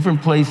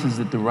different places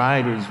that the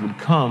riders would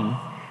come,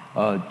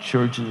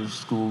 churches,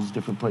 schools,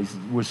 different places,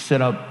 were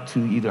set up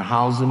to either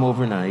house them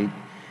overnight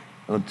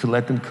or to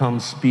let them come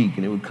speak.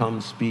 And they would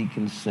come speak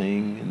and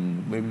sing,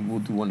 and maybe we'll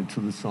do one or two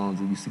of the songs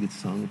that used to get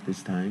sung at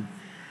this time.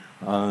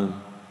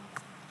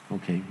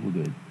 Okay, we're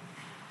good.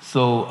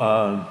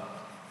 So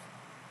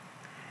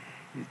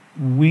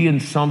we in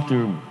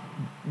Sumter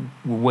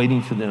were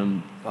waiting for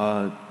them.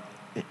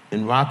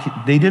 In Rocky,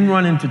 they didn't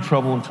run into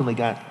trouble until they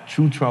got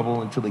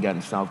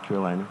in South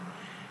Carolina,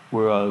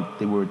 where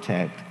they were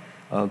attacked.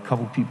 A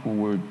couple people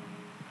were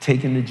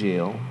taken to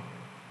jail,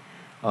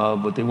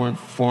 but they weren't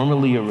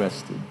formally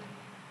arrested,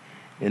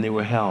 and they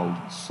were held.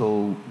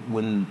 So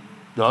when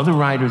the other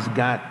riders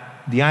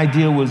the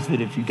idea was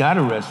that if you got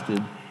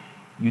arrested,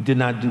 you did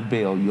not do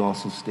bail, you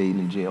also stayed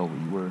in jail where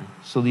you were.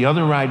 So the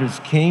other riders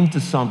came to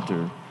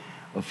Sumter.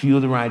 A few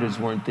of the riders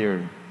weren't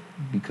there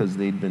because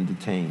they'd been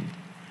detained.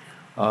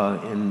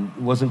 And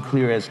it wasn't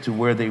clear as to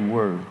where they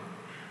were.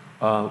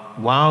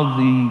 While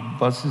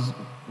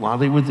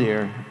they were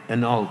there,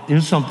 and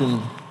here's something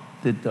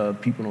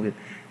that people don't get.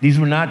 These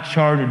were not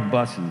chartered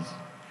buses.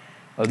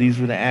 These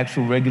were the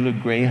actual regular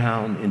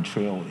Greyhound and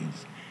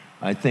Trailways.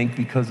 I think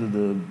because of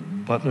the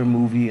Butler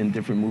movie and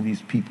different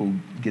movies, people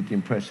get the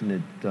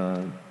impression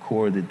that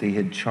Corps that they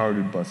had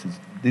chartered buses.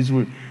 These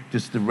were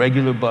just the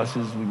regular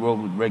buses. We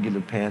rode with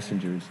regular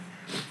passengers.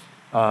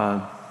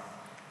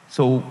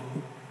 So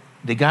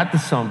they got to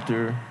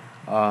Sumter.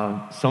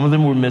 Some of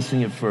them were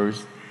missing at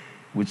first,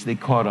 which they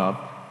caught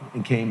up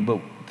and came.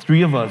 But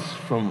three of us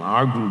from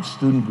our group,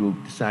 student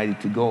group, decided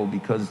to go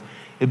because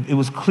it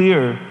was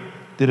clear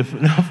that if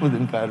enough of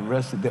them got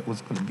arrested, that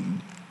was going to be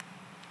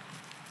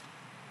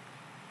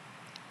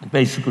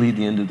basically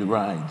the end of the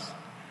rides.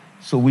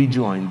 So we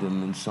joined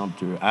them in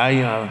Sumter.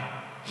 I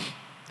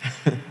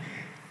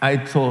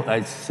told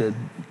them,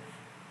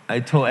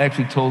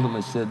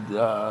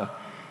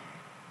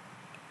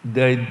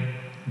 they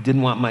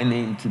didn't want my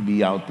name to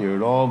be out there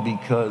at all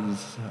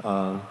because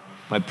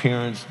my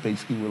parents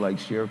basically were like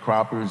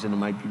sharecroppers and there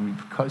might be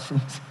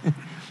repercussions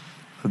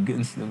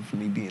against them for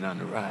me being on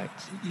the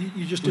rides.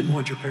 You just didn't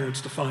want your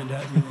parents to find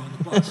out you were on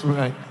the bus.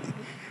 Right.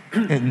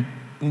 And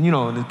you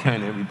know, and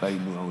kind of everybody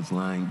knew I was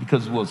lying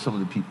because, well, some of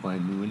the people I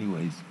knew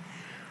anyways.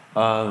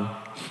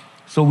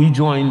 So we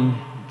joined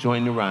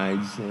the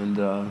rides, and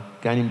a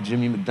guy named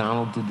Jimmy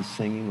McDonald did the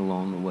singing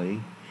along the way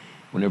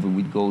whenever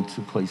we'd go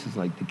to places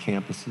like the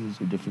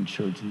campuses or different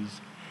churches,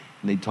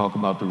 and they'd talk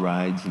about the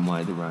rides and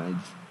why the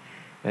rides.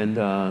 And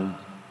I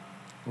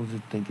was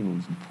thinking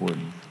was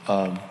important.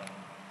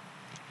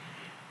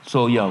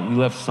 So yeah, we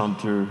left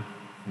Sumter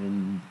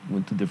and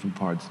went to different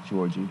parts of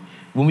Georgia.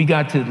 When we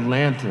got to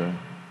Atlanta,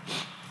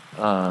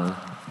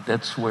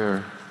 that's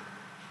where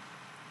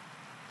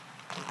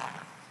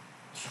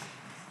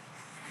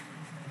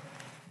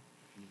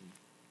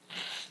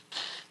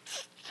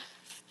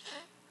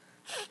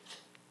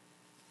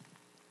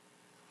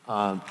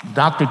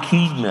Dr.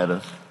 Keeg met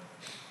us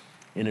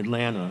in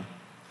Atlanta,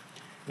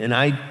 and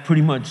I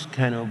pretty much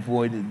kind of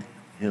avoided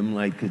him,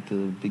 like at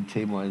the big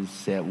table. I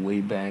sat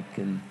way back,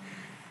 and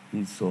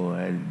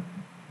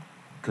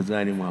because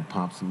I didn't want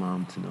Pops and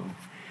Mom to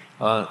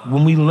know.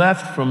 When we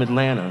left from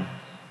Atlanta,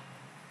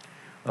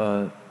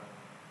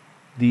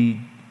 the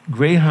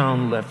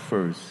Greyhound left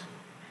first.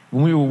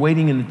 When we were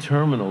waiting in the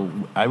terminal,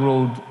 I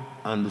rode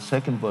on the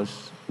second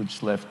bus,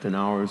 which left an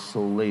hour or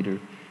so later,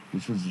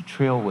 which was the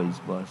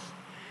Trailways bus.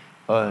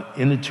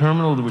 In the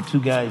terminal, there were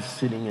two guys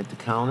sitting at the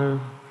counter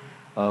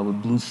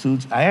with blue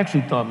suits. I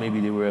actually thought maybe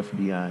they were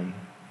FBI,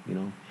 you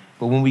know.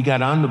 But when we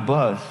got on the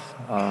bus,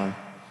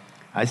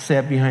 I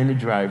sat behind the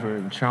driver,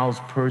 and Charles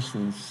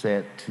Person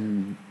sat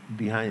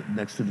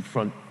next to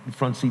the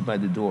front seat by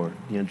the door,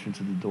 the entrance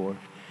of the door.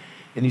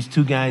 And these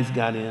two guys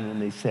got in, and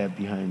they sat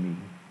behind me,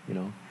 you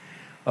know.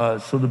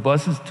 So the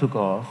buses took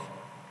off,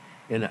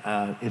 and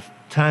if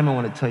time, I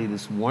want to tell you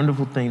this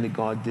wonderful thing that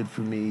God did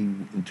for me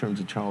in terms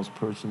of Charles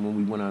Person when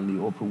we went on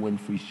the Oprah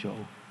Winfrey show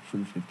for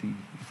the 50,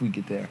 if we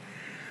get there.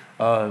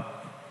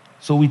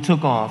 So we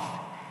took off,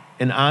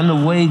 and on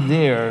the way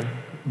there,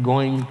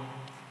 going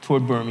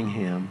toward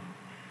Birmingham,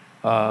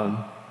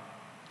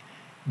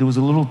 there was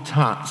a little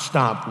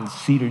stop in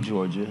Cedar,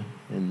 Georgia,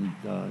 and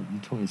you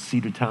told me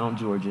Cedartown,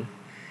 Georgia,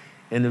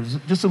 and there was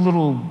just a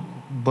little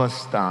bus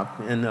stop,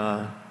 and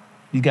the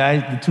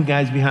two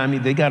guys behind me,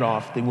 they got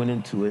off, they went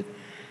into it,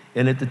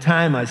 and at the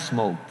time I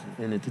smoked,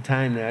 and at the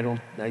time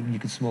you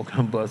could smoke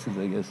on buses,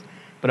 I guess,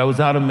 but I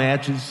was out of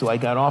matches, so I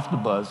got off the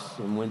bus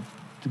and went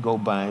to go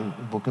buy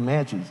a book of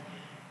matches,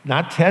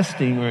 not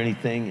testing or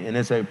anything, and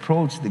as I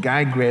approached, the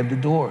guy grabbed the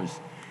doors,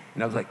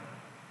 and I was like,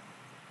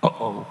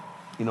 uh-oh,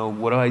 you know,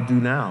 what do I do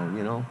now,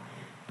 you know?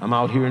 I'm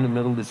out here in the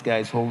middle, this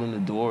guy's holding the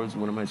doors,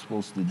 what am I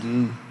supposed to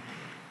do?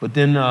 But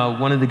then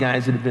one of the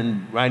guys that had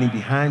been riding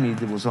behind me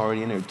that was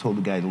already in there told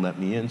the guy to let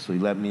me in, so he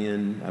let me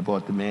in. I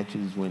bought the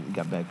matches, went and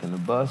got back on the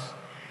bus.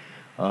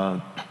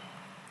 And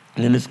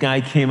then this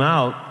guy came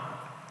out,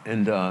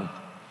 and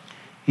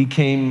he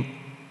came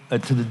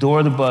to the door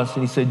of the bus,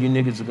 and he said, "You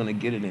niggas are going to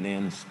get it in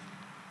Anniston."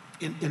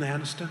 In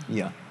Anniston?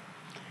 Yeah,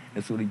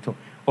 that's what he told.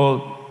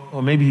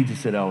 Or maybe he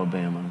just said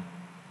Alabama.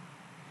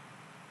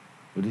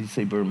 Or did he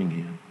say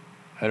Birmingham?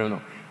 I don't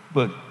know.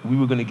 But we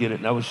were going to get it,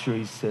 and I was sure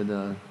he said...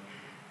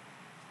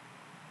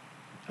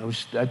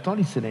 I thought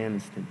he said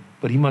Anniston,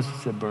 but he must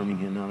have said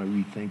Birmingham, now I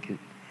rethink it.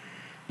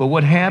 But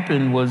what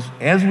happened was,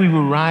 as we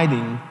were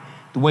riding,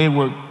 the way it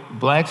worked,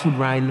 blacks would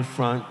ride in the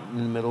front, in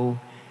the middle,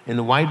 and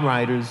the white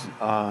riders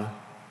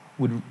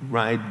would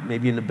ride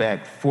maybe in the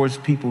back, force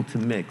people to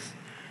mix.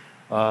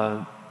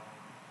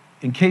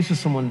 In case of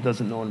someone who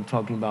doesn't know what I'm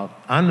talking about,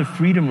 on the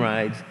Freedom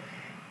Rides,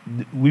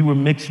 we were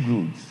mixed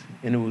groups,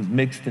 and it was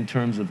mixed in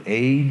terms of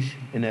age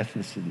and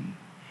ethnicity.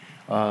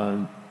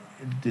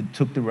 That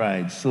took the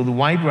rides. So the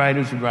white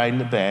riders would ride in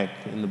the back,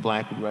 and the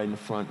black would ride in the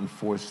front and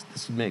force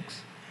this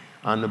mix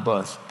on the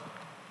bus.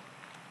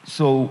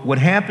 So what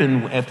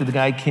happened after the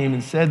guy came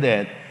and said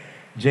that,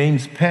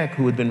 James Peck,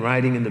 who had been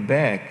riding in the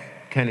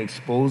back, kind of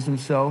exposed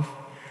himself,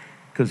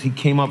 because he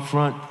came up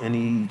front and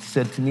he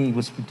said to me, he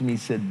whispered to me, he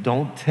said,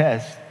 "Don't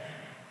test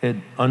at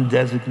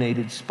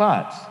undesignated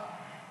spots."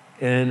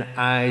 And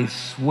I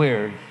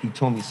swear he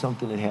told me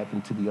something that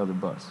happened to the other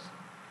bus,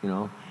 you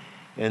know?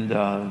 And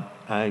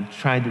I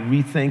tried to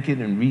rethink it.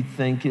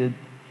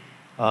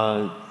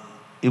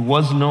 It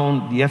was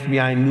known, the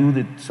FBI knew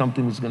that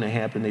something was going to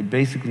happen. They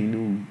basically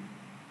knew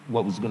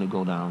what was going to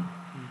go down,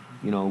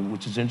 you know,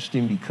 which is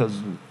interesting because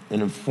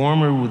an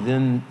informer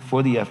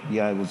for the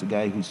FBI was a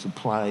guy who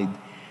supplied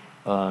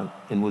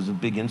and was a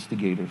big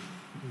instigator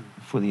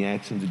for the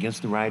actions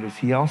against the riders.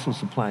 He also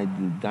supplied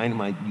the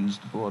dynamite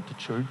used to blow up the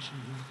church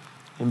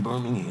in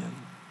Birmingham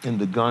and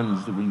the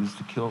guns that were used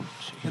to kill.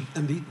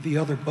 And the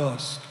other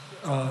bus,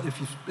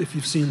 if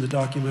you've seen the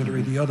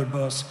documentary, the other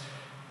bus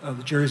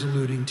that Jerry's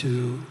alluding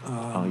to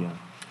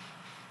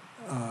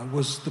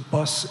was the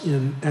bus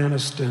in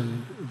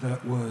Anniston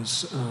that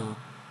was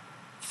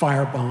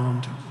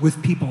firebombed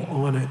with people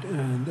on it,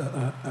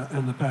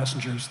 and the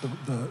passengers,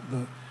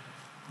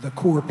 the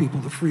core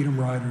people, the Freedom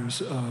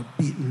Riders,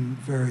 beaten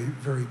very,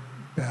 very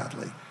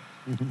badly.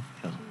 Mm-hmm.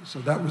 Yeah. So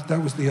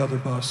that was the other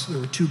bus. There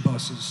were two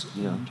buses.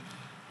 Yeah.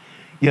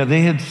 Yeah,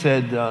 they had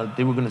said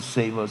they were going to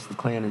save us, the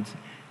Klan. It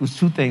was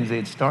two things. They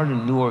had started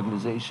a new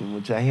organization,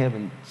 which I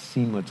haven't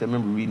seen much. I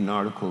remember reading an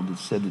article that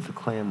said that the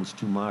Klan was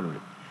too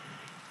moderate.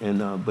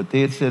 But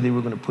they had said they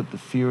were going to put the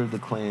fear of the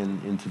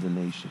Klan into the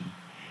nation.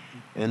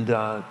 And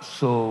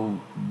so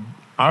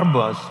our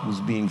bus was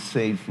being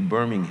saved for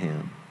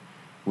Birmingham,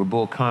 where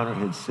Bull Connor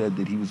had said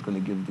that he was going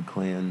to give the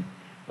Klan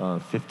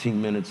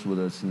 15 minutes with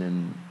us, and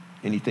then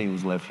anything that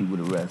was left he would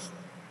arrest.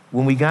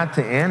 When we got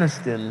to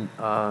Anniston,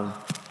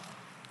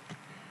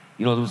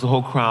 there was a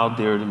whole crowd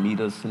there to meet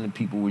us, and the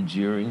people were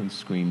jeering and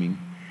screaming.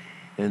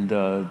 And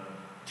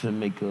to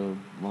make a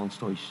long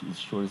story as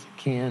short as I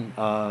can,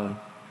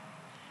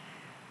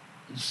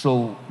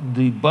 so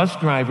the bus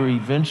driver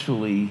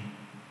eventually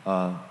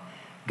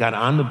got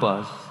on the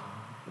bus,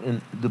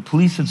 and the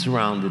police had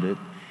surrounded it,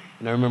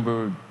 And I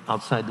remember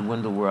outside the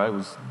window where I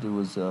was, there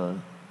was,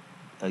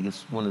 I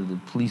guess, one of the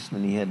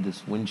policemen. He had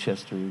this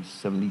Winchester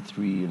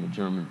 73 and a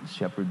German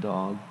Shepherd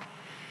dog.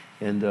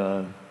 And,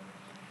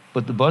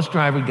 but the bus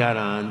driver got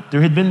on.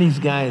 There had been these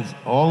guys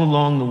all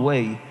along the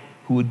way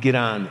who would get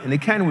on, and they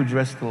kind of were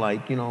dressed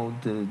alike, you know,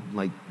 the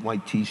like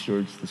white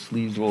T-shirts, the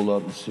sleeves rolled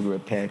up, the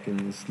cigarette pack in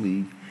the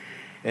sleeve.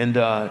 And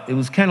it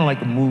was kind of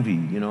like a movie,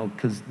 you know,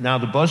 because now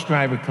the bus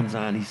driver comes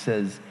on, he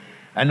says,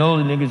 I know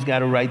the niggers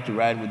got a right to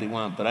ride what they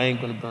want, but I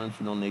ain't going to burn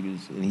for no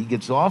niggers. And he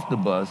gets off the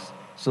bus,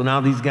 so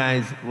now these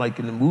guys, like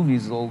in the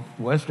movies, old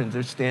Westerns,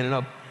 they're standing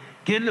up,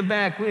 get in the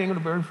back, we ain't going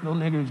to burn for no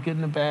niggers, get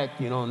in the back,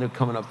 you know, and they're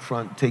coming up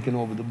front, taking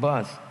over the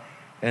bus.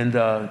 And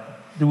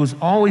there was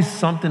always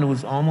something that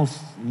was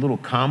almost a little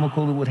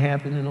comical that would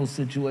happen in those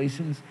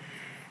situations.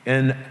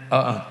 And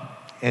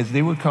as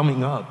they were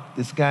coming up,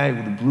 this guy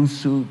with a blue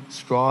suit,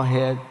 straw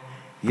hat,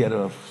 he had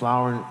a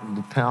flower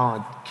lapel.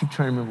 I keep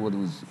trying to remember what it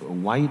was, a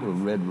white or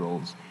red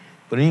rose.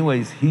 But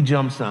anyways, he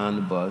jumps on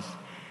the bus,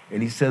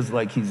 and he says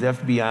like he's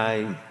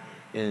FBI,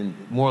 and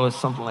more or less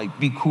something like,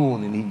 be cool,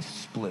 and then he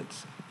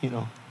splits, you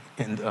know.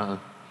 And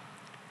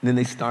then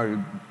they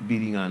started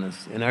beating on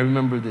us. And I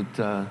remember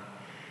that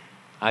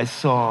I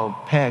saw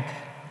Peck,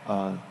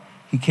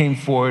 he came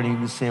forward, and he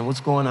was saying,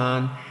 what's going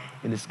on?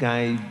 And this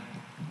guy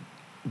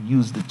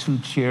used the two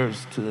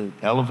chairs to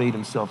elevate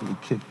himself, and he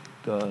kicked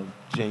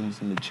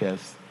James in the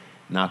chest,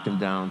 knocked him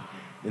down.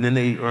 And then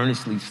they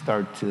earnestly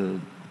start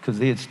to, because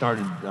they had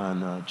started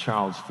on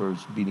Charles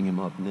first, beating him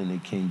up, and then they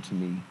came to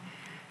me.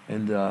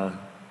 And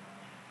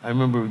I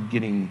remember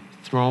getting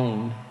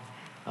thrown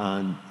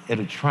at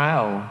a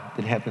trial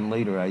that happened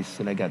later. I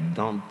said I got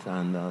dumped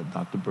on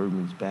Dr.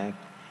 Bergman's back,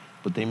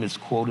 but they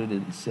misquoted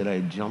it and said I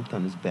had jumped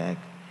on his back,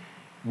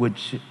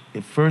 which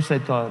at first I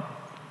thought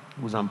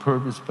was on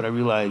purpose, but I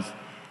realized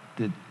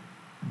that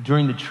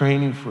during the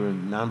training for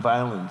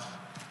nonviolence,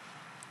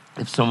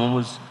 if someone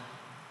was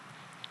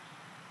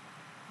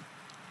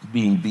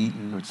being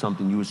beaten or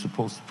something, you were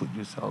supposed to put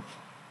yourself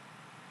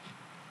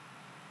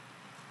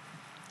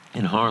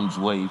in harm's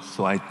way.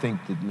 So I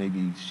think that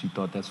maybe she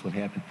thought that's what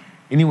happened.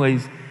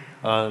 Anyways,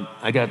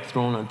 I got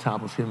thrown on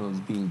top of him. I was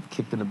being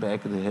kicked in the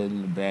back of the head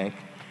and the back.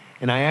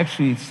 And I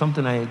actually,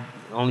 something I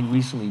only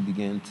recently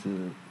began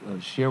to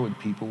share with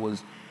people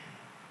was,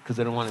 because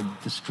I don't want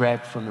to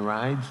distract from the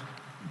rides,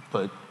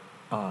 but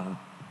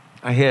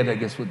I had, I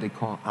guess, what they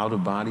call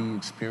out-of-body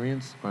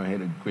experience, or I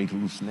had a great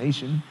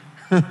hallucination.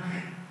 It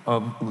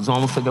was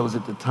almost like I was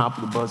at the top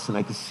of the bus and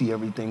I could see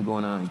everything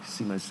going on. I could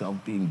see myself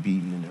being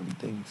beaten and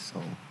everything.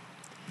 So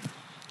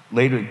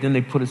later, then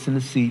they put us in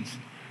the seats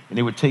and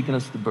they were taking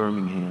us to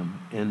Birmingham.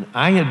 And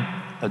I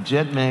had a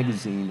Jet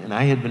magazine, and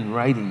I had been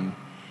writing.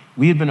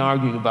 We had been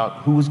arguing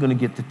about who was going to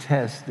get the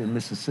test in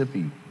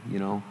Mississippi, you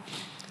know.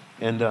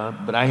 And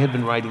but I had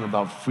been writing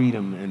about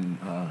freedom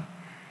and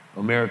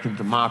American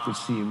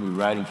democracy, and we were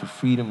writing for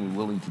freedom. We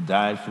were willing to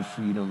die for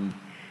freedom.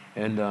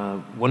 And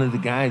one of the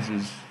guys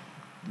was,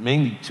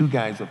 mainly two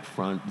guys up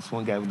front. This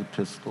one guy with a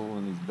pistol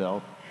on his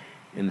belt,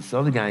 and this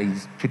other guy, he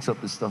picks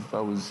up the stuff I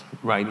was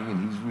writing,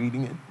 and he's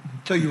reading it.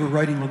 So you were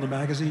writing on the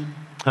magazine?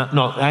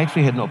 No, I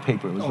actually had no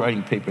paper. I was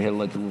writing paper. I had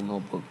like a little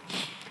notebook.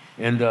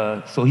 And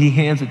so he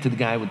hands it to the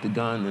guy with the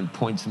gun and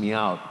points me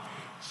out.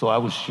 So I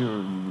was sure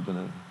we were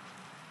going to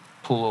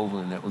pull over,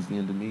 and that was the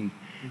end of me.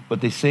 But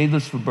they saved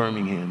us for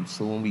Birmingham.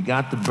 So when we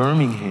got to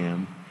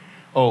Birmingham,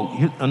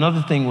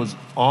 another thing was,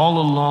 all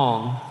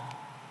along,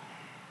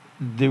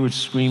 they were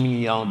screaming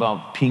and yelling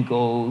about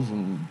pinkos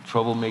and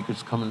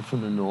troublemakers coming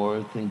from the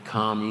north and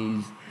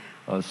commies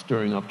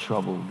stirring up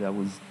trouble. That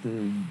was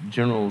the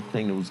general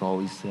thing that was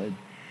always said.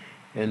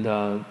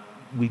 And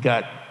we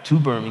got to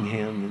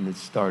Birmingham, and it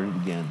started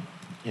again.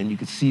 And you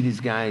could see these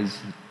guys,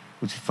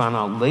 which we found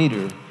out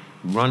later,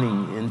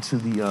 running into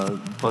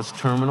the bus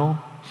terminal.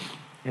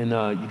 And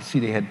you could see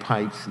they had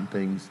pipes and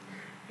things.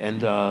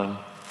 And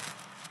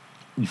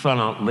we found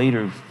out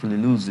later from the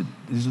news that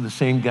these are the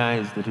same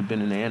guys that had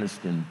been in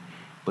Anniston,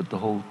 but the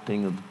whole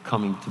thing of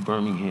coming to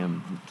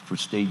Birmingham for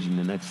staging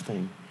the next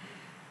thing.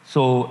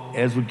 So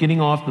as we're getting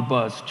off the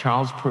bus,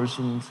 Charles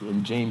Persons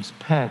and James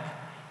Peck,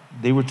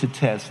 they were to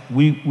test.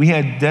 We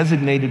had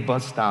designated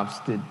bus stops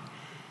that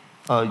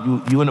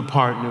you and a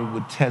partner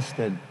would test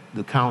at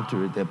the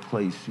counter at that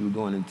place. You would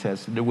go in and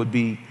test. And there would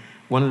be,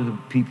 one of the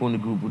people in the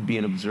group would be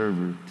an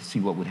observer to see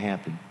what would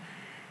happen.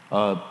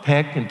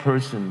 Peck and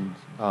Persons,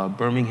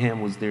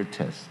 Birmingham was their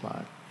test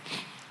spot.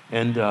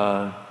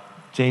 And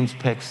James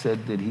Peck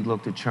said that he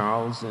looked at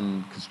Charles,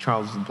 and because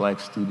Charles is a black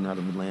student out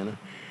of Atlanta,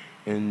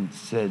 and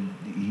said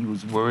he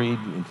was worried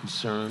and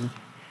concerned.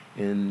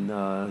 And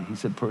he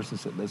said,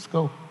 Persons said, let's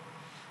go.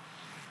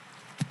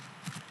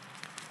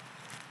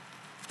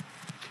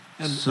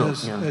 And so,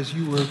 as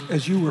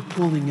you were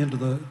pulling into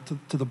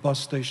the bus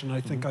station,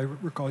 I think I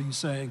recall you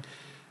saying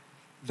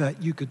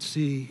that you could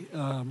see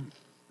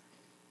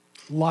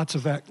lots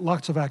of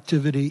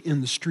activity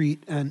in the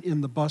street and in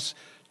the bus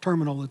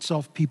terminal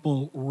itself,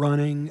 people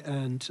running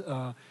and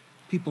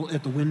people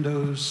at the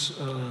windows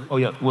Oh,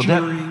 yeah. Well,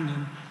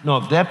 cheering.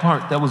 that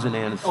part, that was in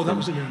Anniston. Oh, that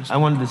was in Anniston. I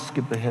wanted to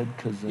skip ahead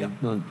because Yeah.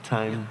 of the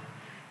time,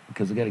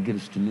 because I got to get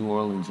us to New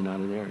Orleans and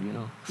out of there, you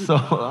know. So,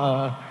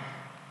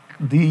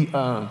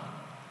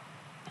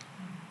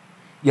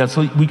 yeah,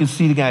 so we could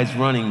see the guys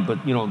running,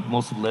 but, you know,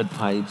 most of lead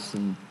pipes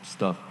and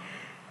stuff.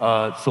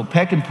 So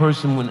Peck and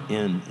Person went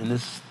in, and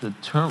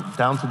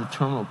down to the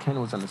terminal, kind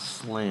of was on a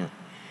slant.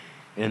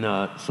 And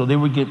so they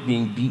were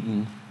being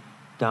beaten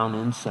down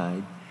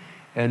inside.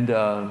 And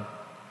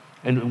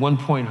at one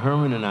point,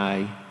 Herman and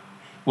I,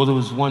 well, there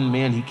was one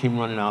man, he came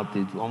running out,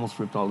 they almost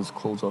ripped all his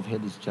clothes off, he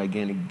had this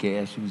gigantic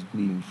gash he was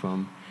bleeding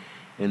from.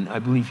 And I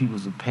believe he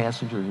was a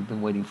passenger, he had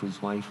been waiting for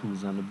his wife who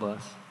was on the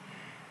bus.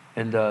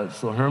 And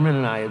so Herman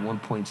and I at one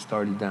point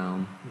started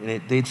down,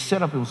 and they'd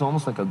set up, it was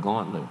almost like a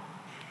gauntlet.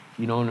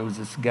 You know, and there was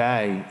this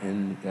guy,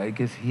 and I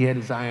guess he had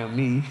his eye on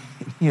me,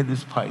 he had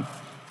this pipe.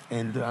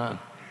 And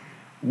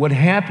what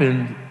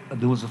happened,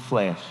 there was a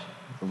flash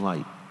of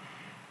light.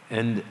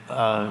 And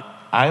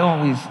I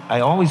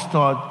always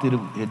thought that it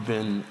had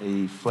been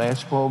a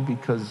flashbulb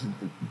because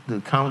the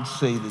accounts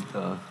say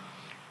that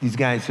these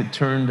guys had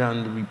turned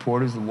on the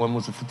reporters. The one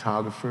was a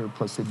photographer,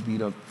 plus they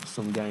beat up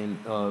some guy,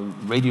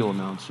 radio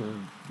announcer,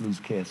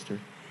 newscaster,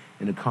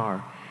 in a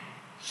car.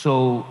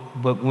 So,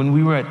 but when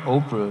we were at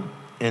Oprah,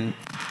 and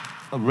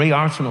Ray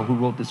Arsenault, who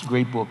wrote this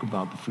great book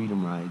about the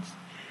Freedom Rides,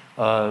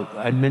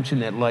 I'd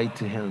mentioned that light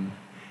to him,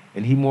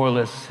 and he more or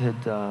less had,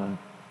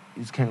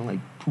 he's kind of like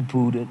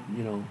poo-pooed it,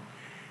 you know.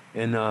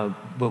 And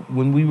but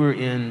when we were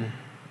in,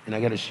 and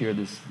I got to share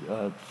this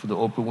for the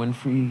Oprah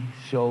Winfrey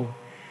show,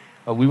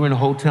 we were in a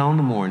hotel in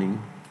the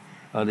morning.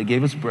 They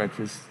gave us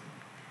breakfast,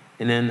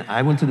 and then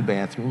I went to the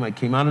bathroom. I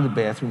came out of the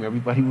bathroom,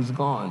 everybody was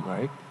gone,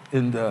 right?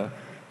 And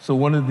so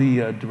one of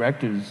the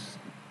directors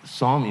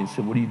saw me and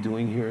said, "What are you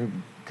doing here?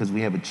 Because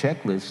we have a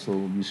checklist, so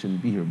you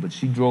shouldn't be here." But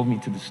she drove me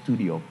to the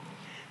studio.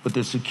 But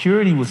the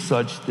security was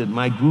such that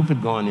my group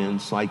had gone in,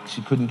 so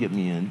she couldn't get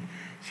me in.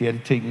 She had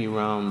to take me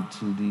around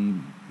to the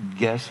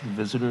guests, the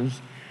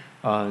visitors,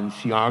 and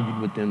she argued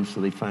with them, so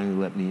they finally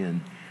let me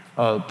in.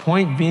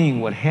 Point being,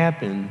 what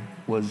happened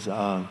was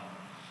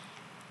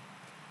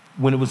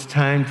when it was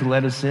time to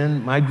let us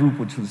in, my group,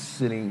 which was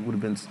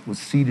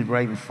seated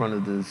right in front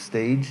of the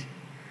stage,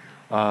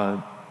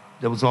 that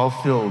was all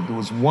filled. There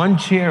was one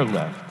chair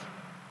left,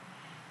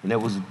 and that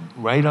was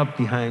right up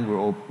behind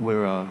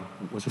where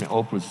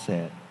Oprah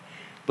sat.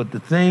 But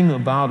the thing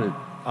about it,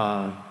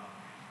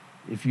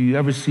 if you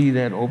ever see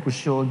that Oprah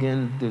show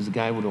again, there's a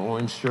guy with an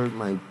orange shirt.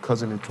 My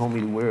cousin had told me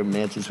to wear it,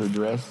 matches her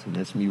dress, and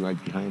that's me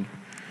right behind her.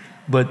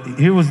 But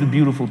here was the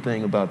beautiful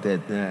thing about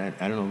that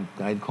I don't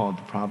know, I'd call it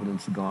the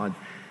providence of God.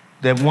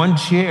 That one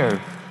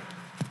chair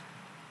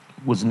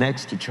was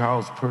next to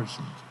Charles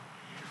Person.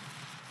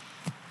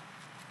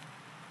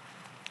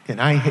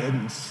 And I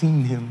hadn't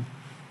seen him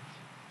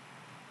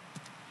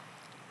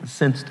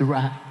since the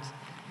rise.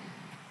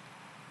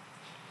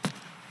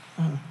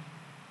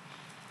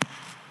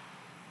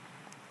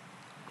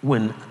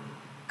 When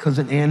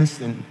Cousin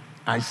Anderson,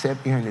 I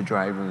sat behind the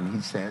driver and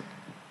he sat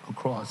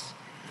across.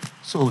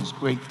 So it was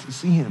great to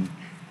see him.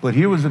 But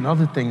here was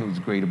another thing that was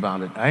great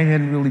about it. I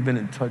hadn't really been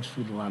in touch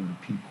with a lot of the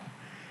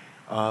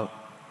people.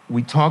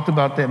 We talked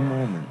about that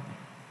moment.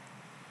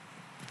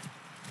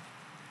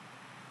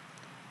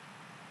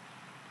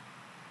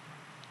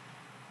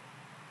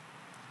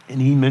 And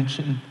he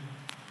mentioned,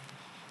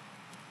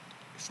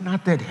 it's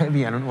not that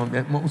heavy, I don't know if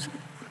that most,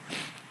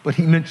 but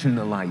he mentioned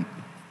the light.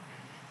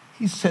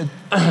 He said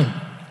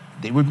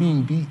they were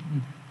being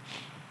beaten.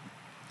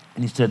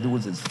 And he said there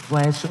was this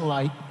flash of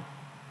light.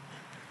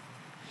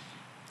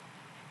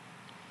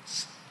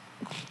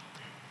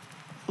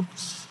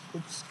 Oops.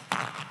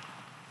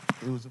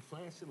 There was a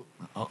flash of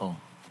light. Uh-oh.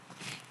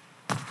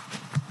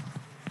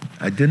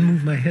 I didn't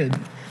move my head.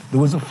 There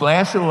was a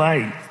flash of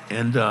light,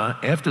 and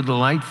after the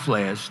light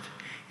flashed,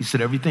 he said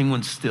everything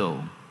went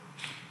still.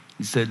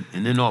 He said,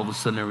 and then all of a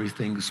sudden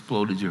everything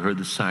exploded. You heard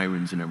the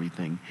sirens and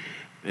everything.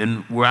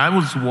 And where I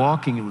was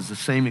walking, it was the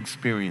same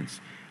experience.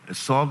 I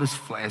saw this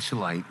flash of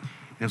light.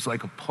 It was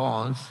like a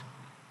pause,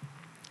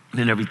 and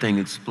then everything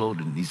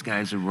exploded. And these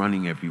guys are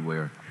running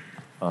everywhere.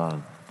 I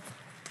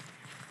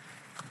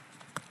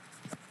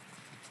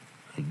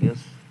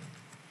guess.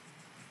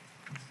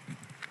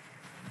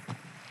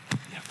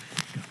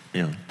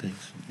 Yeah,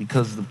 thanks.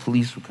 Because the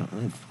police were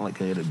coming, I felt like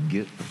I had a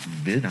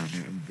bid on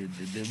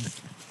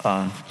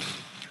there.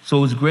 So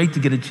it was great to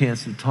get a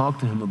chance to talk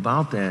to him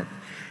about that,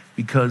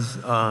 because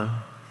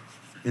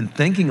in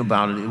thinking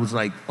about it, it was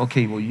like,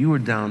 okay, well, you were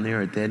down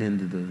there at that end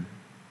of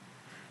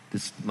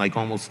this like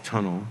almost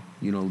tunnel,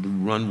 you know, the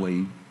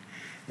runway,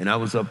 and I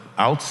was up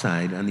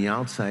outside, on the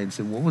outside, and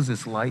said, what was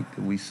this light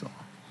that we saw?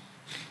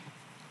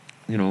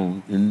 You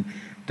know, and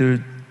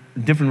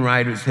different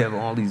riders have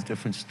all these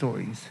different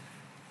stories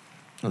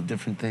of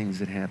different things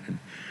that happened.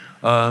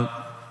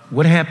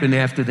 What happened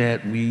after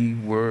that, we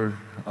were,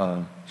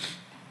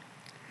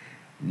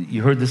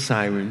 you heard the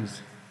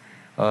sirens.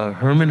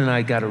 Herman and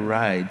I got a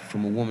ride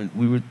from a woman.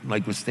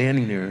 We're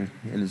standing there,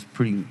 and it's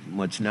pretty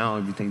much now,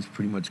 everything's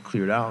pretty much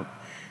cleared out.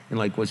 And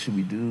like, what should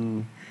we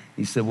do?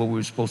 He said, well, we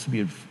were supposed to be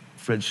at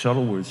Fred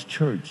Shuttleworth's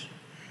church.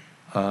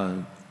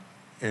 So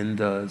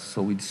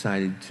we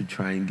decided to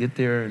try and get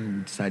there, and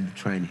we decided to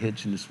try and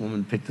hitch. And this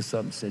woman picked us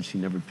up and said she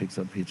never picks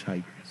up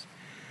hitchhikers.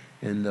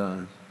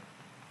 And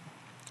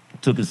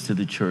took us to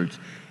the church.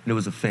 And it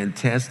was a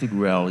fantastic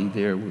rally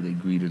there where they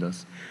greeted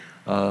us.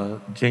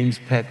 James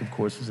Peck, of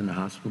course, was in the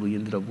hospital. He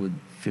ended up with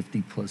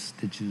 50-plus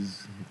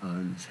stitches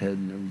on his head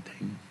and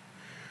everything.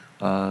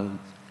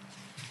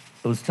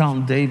 I was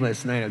telling Dave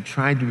last night, I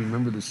tried to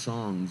remember the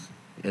songs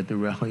at the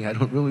rally. I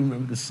don't really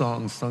remember the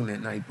songs sung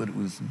that night, but it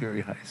was very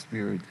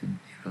high-spirited,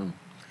 you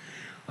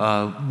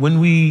know.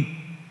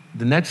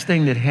 The next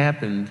thing that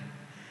happened,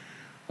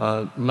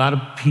 a lot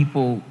of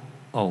people,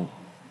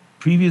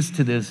 previous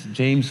to this,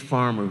 James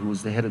Farmer, who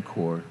was the head of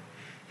Corps,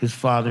 his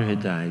father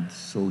had died,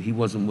 so he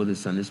wasn't with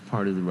us on this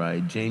part of the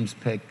ride. James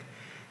Peck,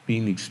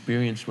 being the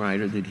experienced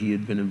rider that he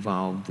had been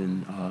involved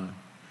in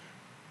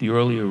the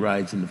earlier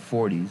rides in the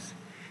 40s,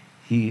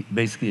 he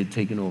basically had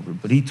taken over.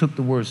 But he took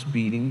the worst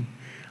beating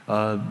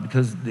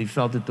because they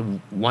felt that the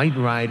white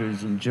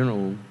riders in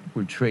general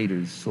were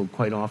traitors, so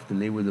quite often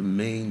they were the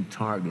main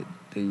target.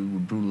 They were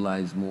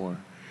brutalized more.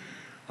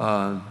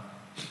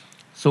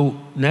 So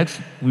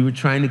next, we were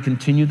trying to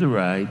continue the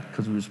ride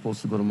because we were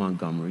supposed to go to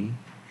Montgomery,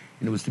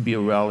 and it was to be a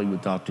rally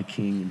with Dr.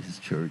 King and his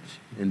church,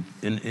 and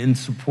in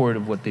support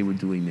of what they were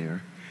doing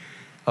there.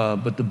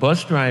 But the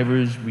bus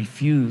drivers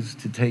refused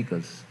to take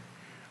us.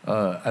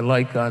 I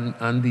like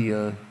on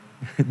the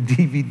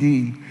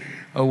DVD,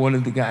 one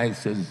of the guys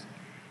says,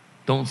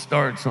 "Don't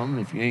start something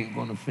if you ain't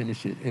going to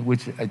finish it,"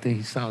 which I think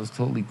he sounds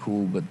totally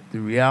cool, but the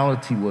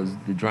reality was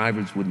the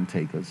drivers wouldn't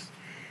take us.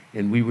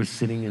 And we were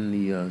sitting in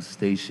the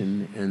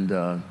station, and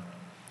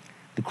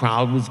the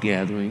crowd was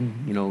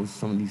gathering, you know,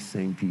 some of these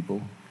same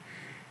people.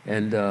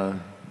 And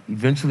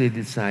eventually they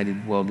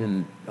decided, well,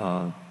 then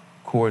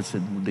Corps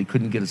said they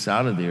couldn't get us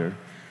out of there,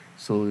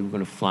 so they were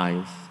going to fly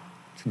us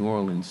to New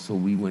Orleans. So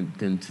we went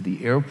then to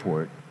the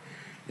airport.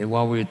 And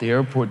while we were at the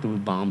airport, there were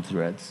bomb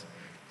threats.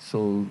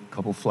 So a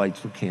couple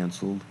flights were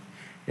canceled.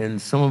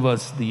 And some of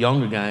us, the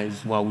younger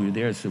guys, while we were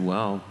there, said,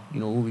 well, you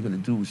know, what are we going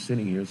to do? We're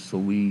sitting here. So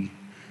we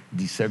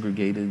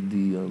desegregated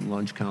the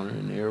lunch counter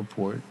in the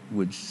airport,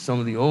 which some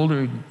of the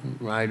older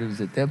riders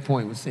at that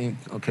point were saying,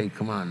 okay,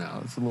 come on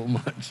now, it's a little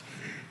much.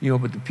 You know,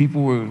 but the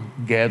people were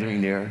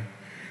gathering there.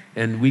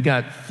 And we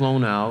got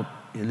flown out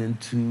and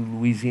into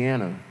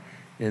Louisiana.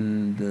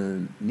 And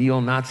the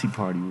neo-Nazi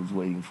party was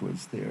waiting for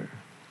us there.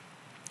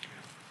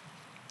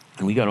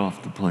 And we got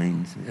off the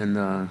planes.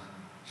 And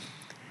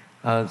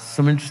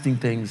some interesting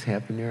things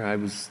happened there. I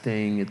was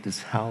staying at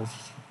this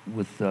house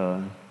with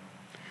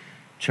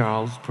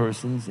Charles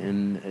Persons,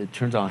 and it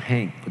turns out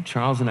Hank, but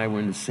Charles and I were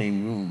in the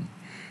same room.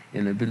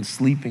 And I'd been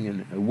sleeping,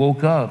 and I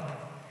woke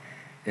up,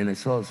 and I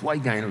saw this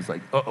white guy, and I was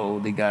like, uh-oh,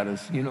 they got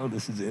us. You know,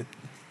 this is it.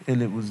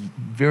 And it was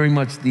very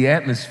much the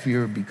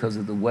atmosphere, because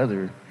of the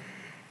weather,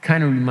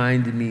 kind of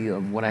reminded me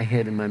of what I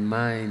had in my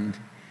mind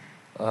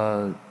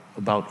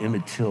about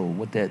Emmett Till,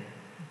 what that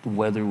the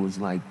weather was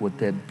like, what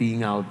that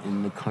being out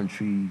in the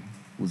country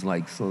was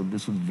like. So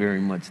this was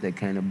very much that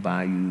kind of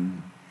bayou,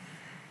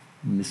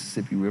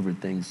 Mississippi River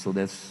thing. So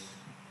that's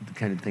the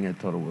kind of thing I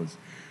thought it was.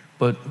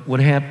 But what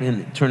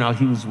happened, it turned out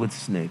he was with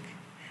SNCC,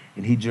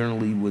 and he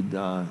generally would,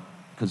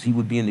 because he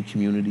would be in the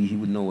community, he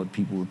would know what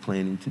people were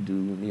planning to do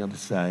on the other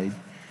side.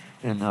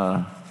 And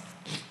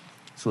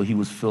so he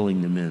was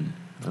filling them in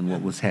on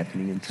what was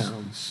happening in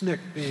town. SNCC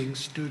being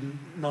Student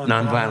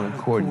Nonviolent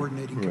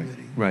Coordinating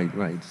Committee.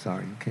 Right,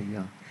 sorry, okay,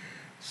 yeah.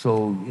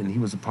 So, and he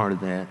was a part of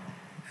that,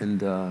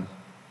 and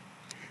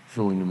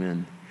filling them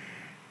in.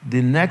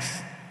 The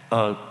next,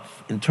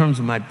 in terms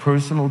of my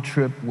personal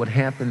trip, what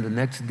happened the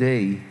next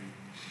day,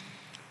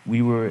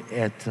 we were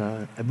at,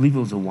 I believe it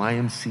was a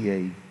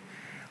YMCA,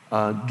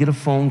 get a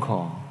phone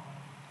call.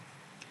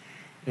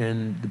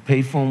 And the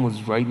payphone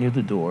was right near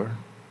the door,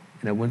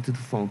 and I went to the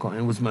phone call, and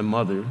it was my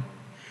mother.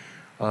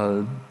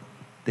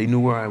 They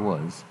knew where I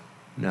was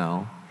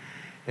now.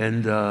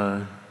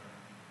 And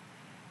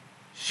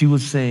she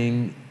was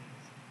saying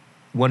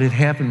what had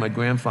happened, my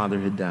grandfather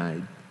had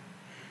died.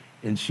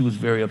 And she was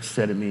very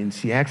upset at me. And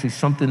she actually,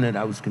 something that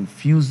I was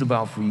confused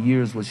about for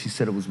years was she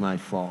said it was my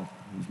fault.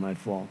 It was my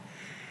fault.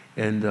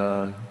 And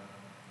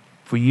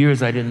for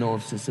years I didn't know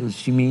if does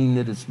she mean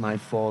that it's my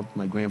fault?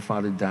 My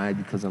grandfather died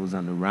because I was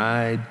on the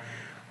ride?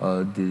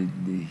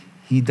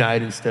 He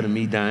died instead of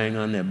me dying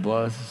on that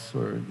bus?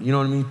 Or, you know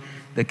what I mean?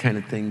 That kind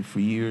of thing for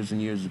years and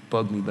years. It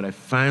bugged me. But I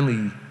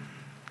finally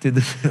did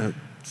this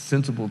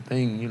sensible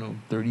thing,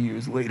 30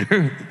 years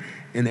later,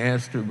 and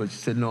asked her. But she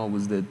said no, it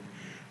was that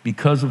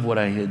because of what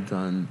I had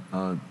done,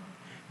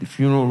 the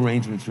funeral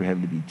arrangements were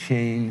having to be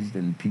changed,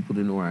 and people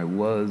didn't know where I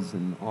was,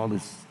 and all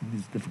these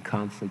different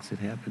conflicts had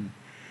happened.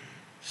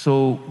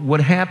 So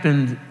what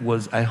happened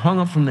was I hung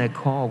up from that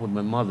call with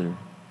my mother,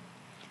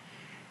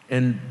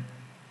 and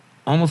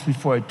almost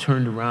before I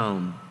turned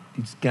around,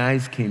 these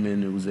guys came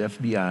in. It was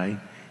FBI.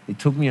 They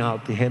took me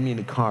out. They had me in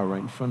a car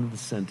right in front of the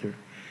center,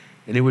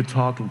 and they were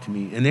talking to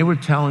me, and they were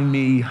telling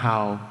me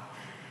how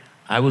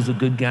I was a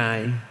good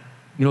guy,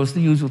 You know, it's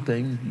the usual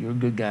thing. You're a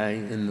good guy,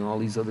 and all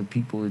these other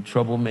people are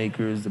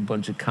troublemakers, a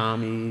bunch of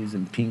commies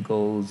and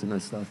pinkos and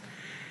that stuff.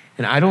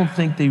 And I don't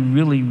think they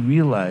really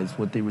realized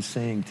what they were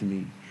saying to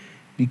me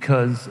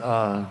because,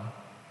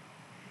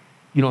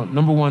 you know,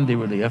 number one, they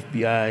were the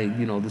FBI.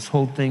 You know, this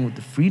whole thing with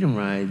the Freedom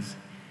Rides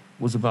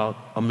was about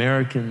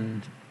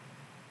American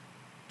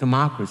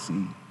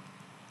democracy.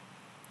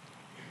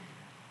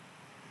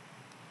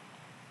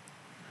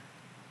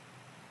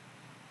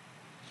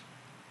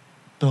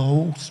 The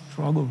whole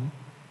struggle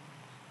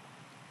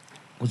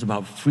was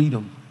about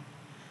freedom.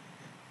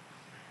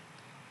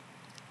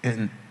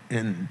 And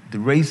the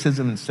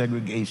racism and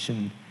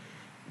segregation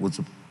was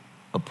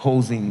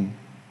opposing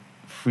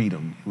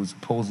freedom. It was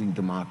opposing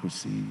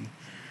democracy.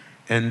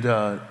 And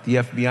the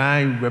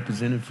FBI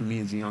represented for me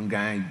as a young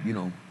guy, you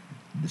know,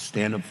 to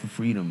stand up for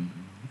freedom.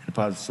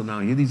 So now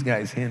here these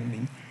guys hand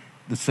me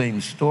the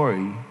same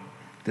story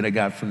that I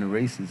got from the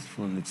racists,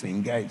 from the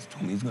same guys.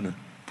 Told me he's gonna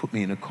put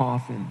me in a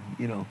coffin,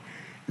 you know.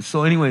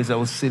 So anyways, I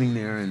was sitting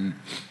there and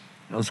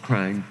I was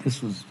crying.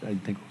 This was, I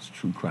think it was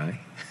true cry.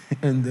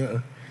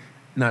 And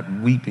not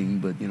weeping,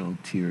 but, you know,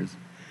 tears.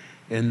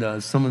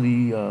 And some of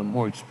the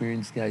more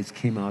experienced guys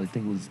came out. I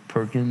think it was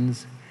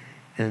Perkins.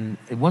 And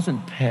it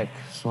wasn't Peck,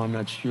 so I'm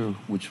not sure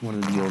which one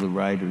of the older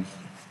riders.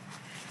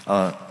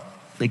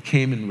 They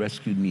came and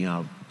rescued me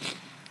out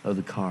of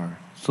the car.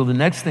 So the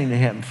next thing that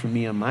happened for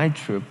me on my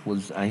trip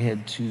was I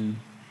had to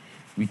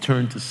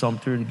return to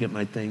Sumter to get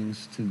my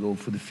things to go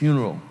for the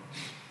funeral.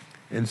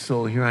 And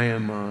so here I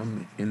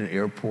am in an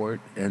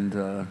airport, and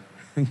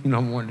you know,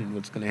 I'm wondering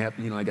what's going to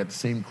happen. You know, I got the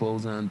same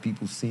clothes on.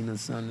 People seen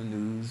us on the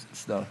news and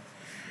stuff.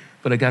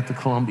 But I got to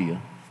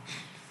Columbia,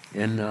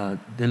 and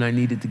then I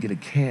needed to get a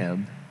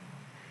cab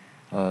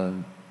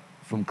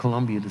from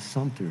Columbia to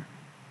Sumter.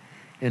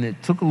 And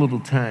it took a little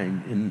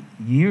time. And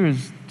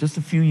years, just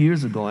a few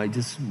years ago, I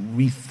just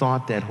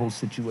rethought that whole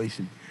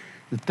situation.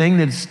 The thing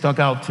that stuck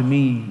out to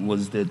me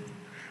was that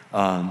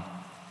on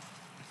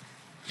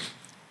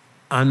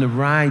the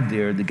ride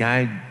there, the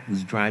guy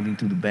was driving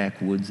through the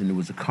backwoods, and there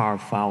was a car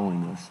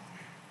following us.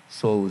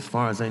 So as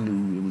far as I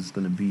knew, it was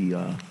going to be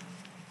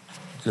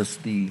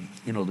just the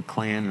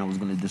Klan, and I was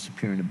going to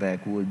disappear in the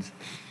backwoods.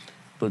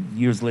 But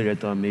years later, I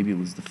thought maybe it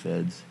was the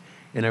feds.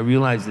 And I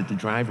realized that the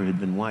driver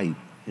had been white.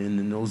 And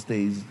in those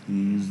days, you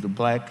used the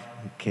black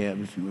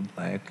cab if you were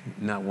black,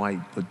 not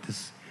white. But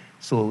this,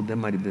 so that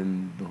might have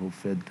been the whole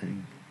Fed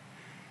thing.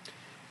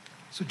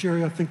 So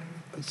Jerry, I think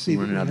I see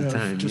that we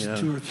have just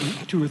 2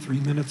 or 3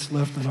 minutes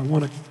left, and I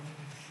want to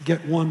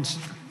get one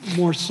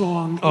more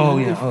song.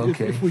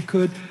 If we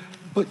could,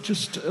 but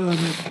just to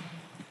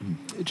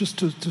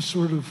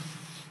sort of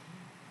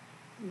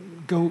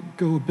go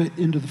a bit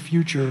into the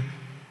future.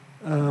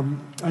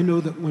 I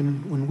know that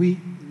when we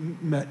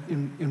met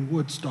in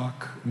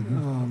Woodstock,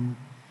 you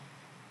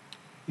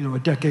know, a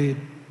decade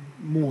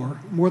more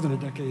than a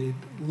decade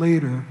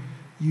later,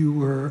 you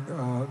were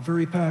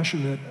very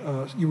passionate.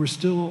 You were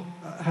still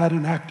had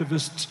an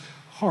activist's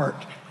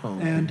heart,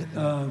 and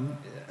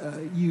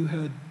you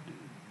had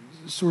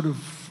sort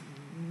of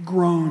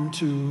grown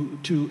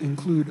to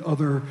include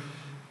other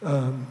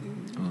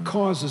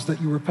causes that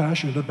you were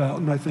passionate about,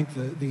 and I think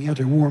the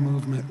anti-war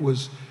movement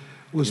was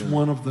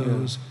one of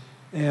those.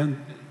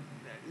 And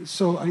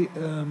so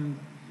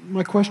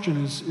my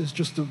question is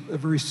just a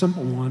very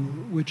simple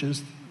one, which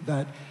is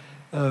that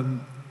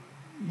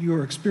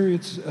your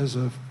experience as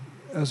a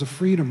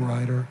freedom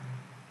rider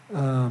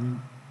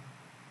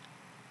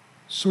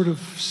sort of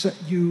set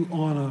you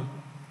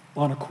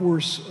on a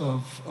course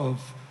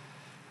of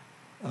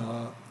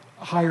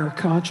higher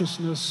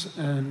consciousness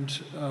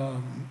and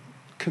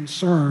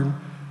concern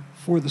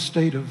for the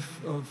state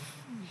of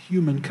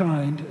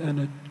humankind, and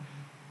it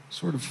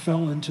sort of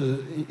fell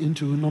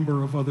into a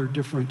number of other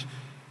different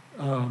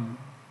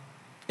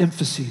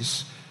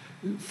emphases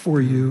for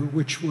you,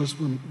 which was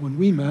when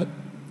we met,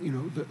 you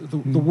know,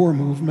 the war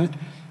movement,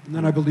 and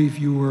then I believe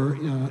you were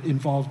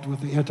involved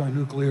with the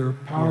anti-nuclear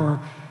power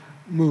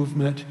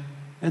movement,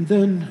 and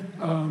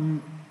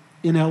then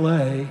in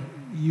LA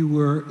you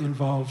were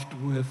involved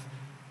with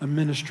a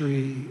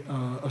ministry,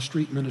 a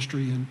street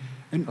ministry, and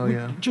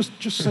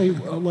just say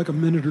like a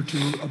minute or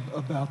two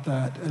about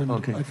that, and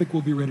I think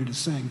we'll be ready to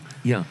sing.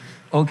 Yeah.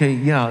 Okay.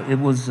 Yeah. It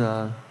was.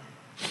 After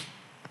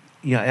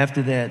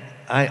that,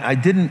 I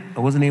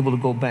wasn't able to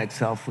go back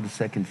south for the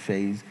second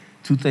phase.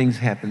 Two things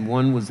happened.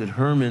 One was that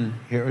Herman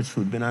Harris,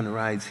 who had been on the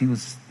rides, he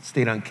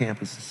stayed on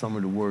campus this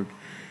summer to work,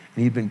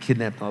 and he'd been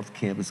kidnapped off the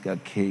campus,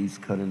 got K's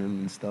cut in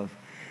him and stuff.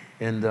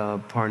 And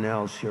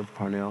Sheriff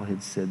Parnell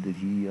had said that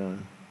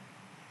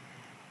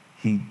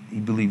he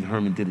believed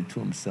Herman did it to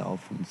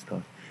himself and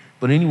stuff.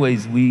 But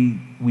anyways, we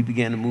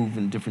began to move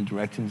in different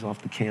directions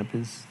off the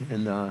campus,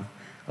 and a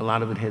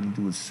lot of it had to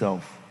do with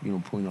self, you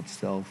know, pulling up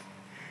self.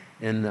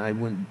 And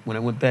when I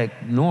went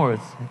back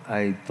north,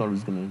 I thought I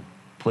was going to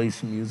play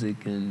some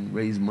music and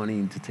raise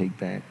money to take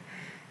back.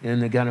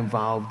 And I got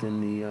involved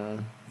in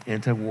the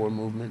anti-war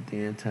movement,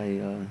 the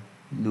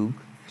anti-nuke.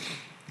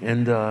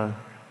 And I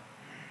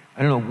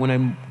don't know,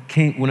 when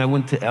I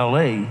went to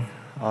LA,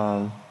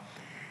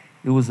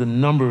 it was a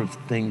number of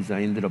things.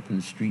 I ended up in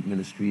the street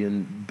ministry,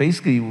 and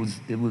basically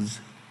it was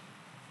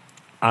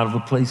out of a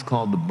place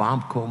called the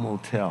Bomco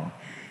Motel.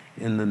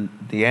 And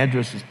the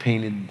address was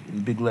painted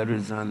in big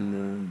letters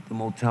on the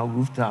motel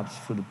rooftops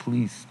for the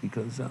police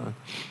because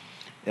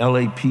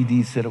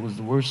LAPD said it was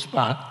the worst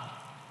spot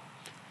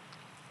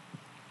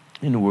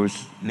in the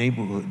worst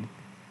neighborhood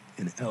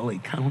in LA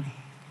County.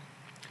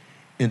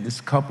 And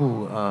this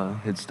couple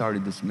had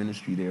started this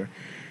ministry there.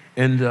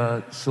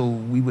 And so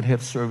we would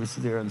have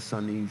services there on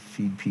Sunday,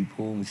 feed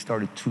people, and we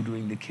started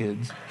tutoring the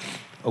kids.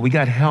 We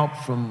got help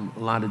from a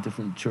lot of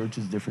different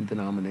churches, different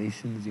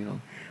denominations, you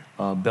know.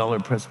 Bel Air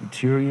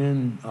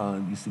Presbyterian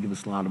used to give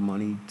us a lot of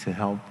money to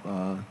help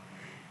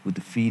with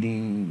the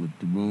feeding, with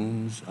the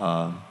rooms.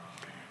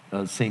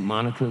 St.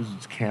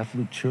 Monica's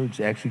Catholic Church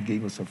actually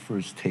gave us our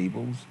first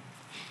tables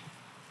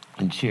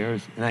and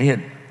chairs.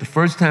 And the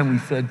first time we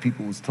fed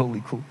people was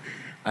totally cool.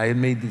 I had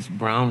made this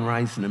brown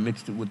rice and I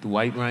mixed it with the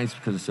white rice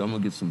because I said, I'm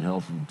gonna get some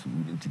healthy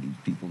food into these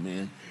people,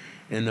 man.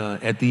 And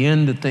at the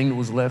end, the thing that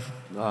was left,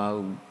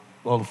 all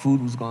the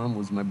food was gone,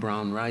 was my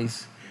brown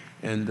rice.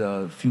 And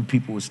a few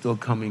people were still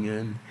coming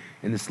in.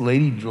 And this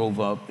lady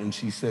drove up and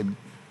she said,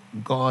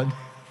 God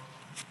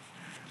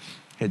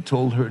had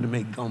told her to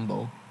make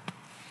gumbo.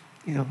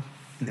 You know,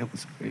 and that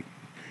was great.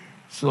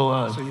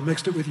 So you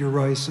mixed it with your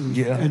rice and,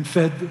 yeah. and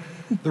fed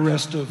the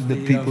rest of the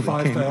people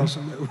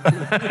 5,000.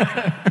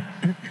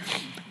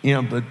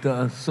 Yeah, but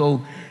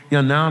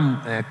now I'm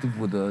active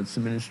with a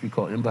ministry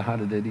called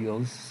Embajada de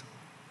Dios,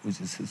 which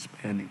is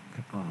Hispanic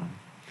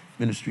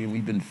ministry, and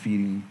we've been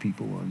feeding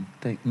people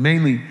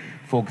mainly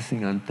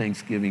focusing on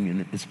Thanksgiving,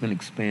 and it's been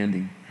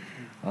expanding.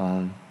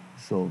 And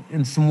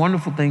some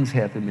wonderful things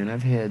happen, man.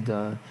 I've had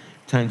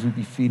times we'd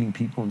be feeding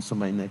people, and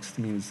somebody next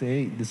to me would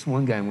say, hey, this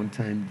one guy one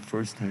time, the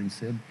first time,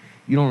 said,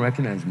 you don't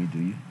recognize me, do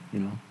you?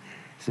 You know?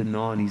 I said,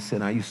 no, and he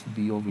said, I used to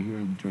be over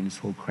here during this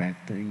whole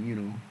crack thing, you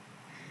know.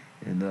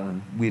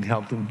 And we'd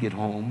helped him get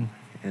home,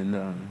 and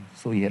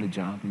so he had a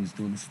job, he was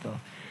doing this stuff.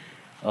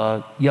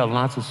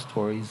 Lots of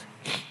stories.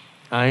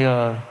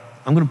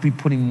 I'm going to be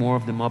putting more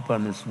of them up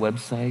on this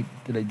website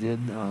that I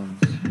did,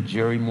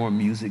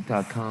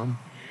 jerrymoremusic.com.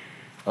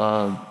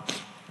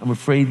 I'm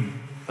afraid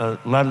a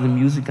lot of the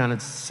music on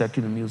it's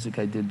secular music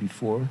I did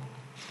before.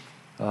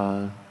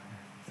 I'm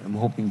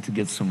hoping to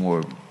get some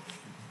more,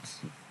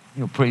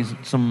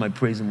 some of my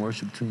praise and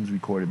worship tunes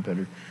recorded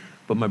better.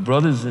 But my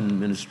brother's in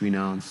ministry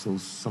now, and so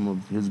some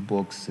of his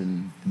books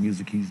and the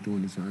music he's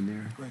doing is on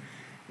there. Great.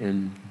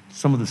 And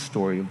some of the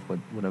story of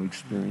what I've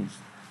experienced.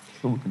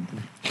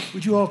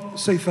 Would you all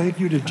say thank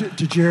you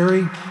to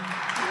Jerry?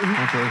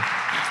 Okay.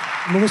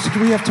 Melissa, do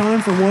we have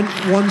time for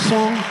one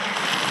song?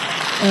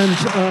 And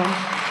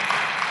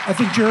I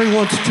think Jerry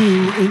wants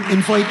to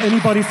invite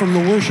anybody from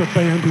the worship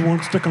band who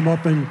wants to come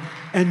up and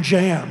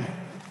jam.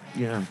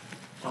 Yeah.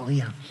 Oh,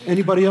 yeah.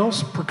 Anybody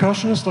else?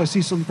 Percussionist? I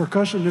see some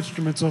percussion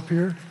instruments up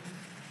here.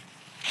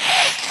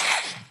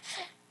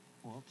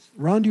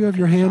 Ron, do you have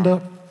your hand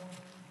up?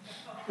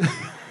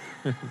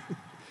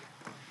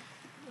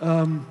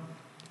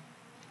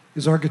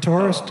 Is our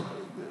guitarist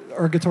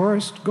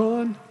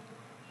gone?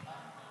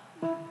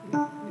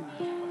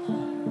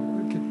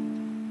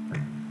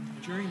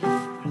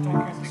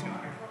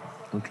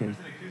 Okay.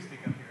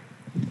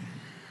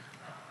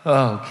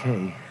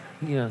 Okay.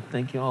 Yeah,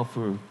 thank you all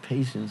for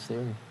patience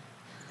there.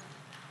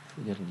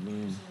 We got to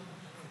learn.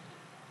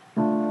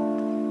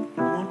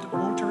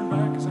 Won't turn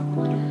back? Is that what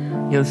we're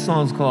doing? Yeah, the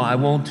song's called I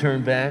Won't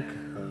Turn Back. What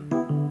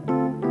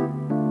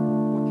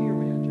key are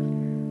we at,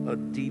 Jerry? A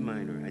D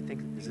minor. I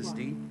think, is this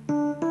D?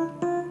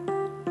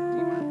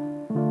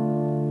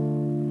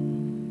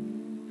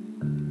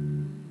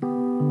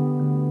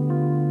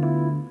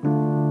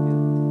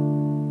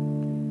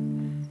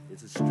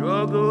 It's a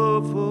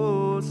struggle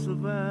for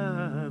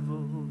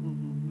survival,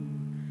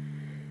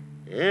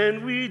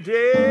 and we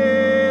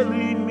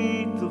daily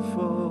meet the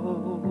foe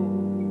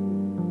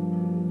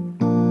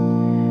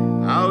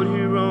out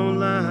here on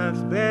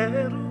life's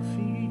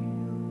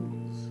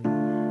battlefields.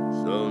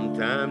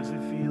 Sometimes we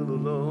feel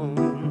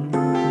alone.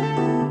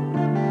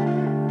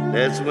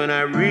 That's when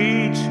I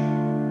reach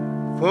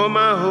for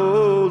my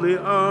holy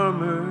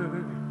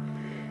armor.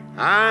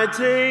 I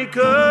take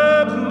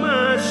up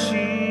my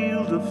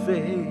shield of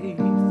faith.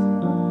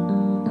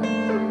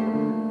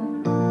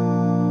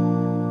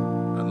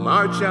 I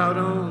march out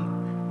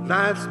on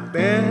life's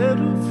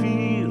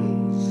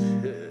battlefields.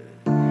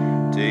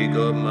 Take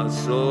up my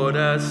sword,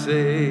 I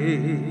say.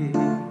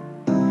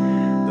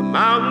 The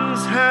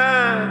mountain's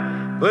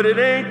high, but it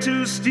ain't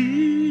too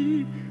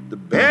steep. The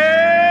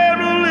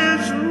battle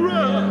is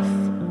rough,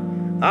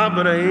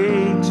 but I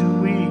ain't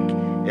too weak,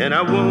 and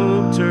I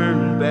won't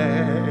turn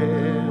back.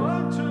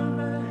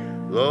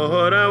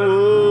 Lord, I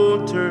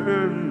won't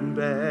turn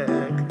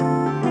back.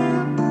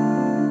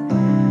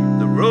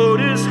 The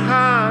road is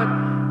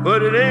hard,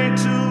 but it ain't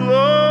too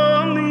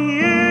long.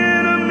 The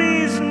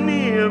enemy's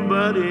near,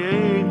 but he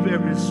ain't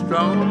very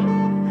strong.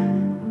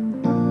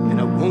 And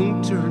I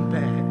won't turn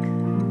back.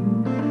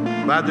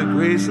 By the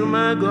grace of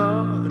my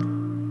God,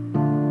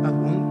 I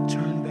won't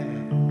turn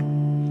back.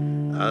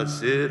 I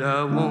said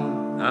I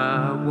won't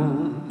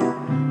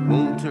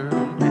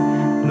turn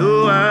back.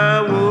 No,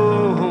 I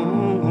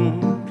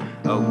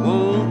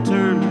won't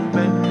turn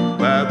back.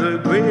 By the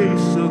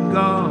grace of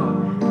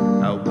God,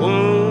 I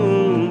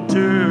won't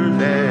turn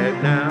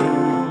back now.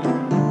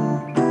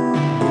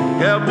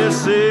 Help me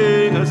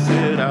sing, I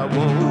said I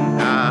won't,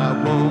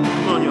 come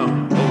on y'all,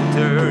 won't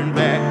turn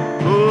back.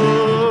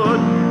 Lord,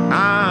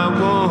 I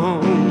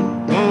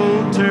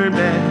won't turn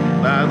back.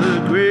 By the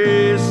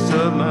grace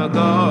of my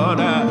God,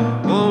 I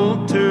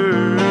won't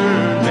turn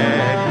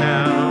back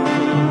now.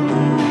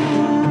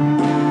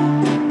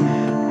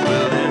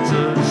 Well, it's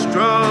a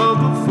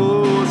struggle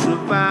for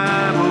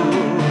survival,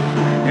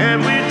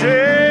 and we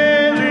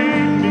daily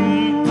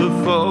meet the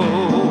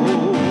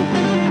foe.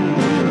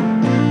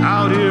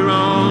 Out here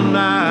on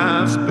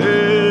life's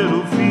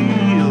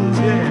battlefields,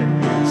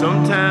 yeah,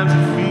 sometimes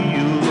I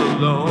feel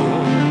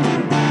alone.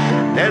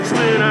 That's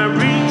when I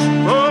reach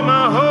for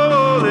my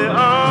holy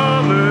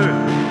armor.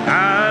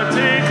 I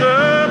take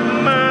up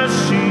my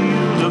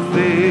shield of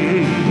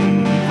faith.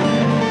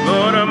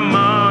 Lord, I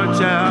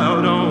march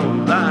out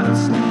on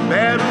life's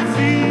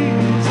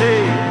battlefield.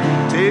 Say,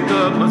 take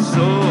up my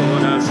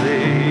sword, I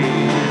say.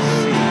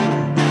 See,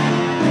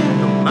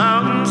 the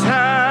mountain's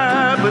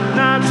high, but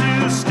not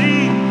too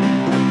steep.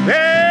 The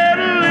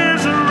battle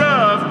is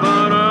rough,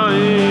 but I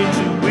ain't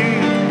too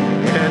weak.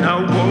 And I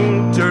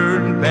won't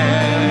turn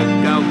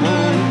back, I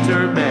won't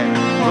turn back.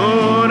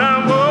 Lord, I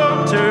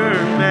won't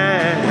turn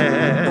back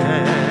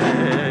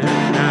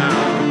now.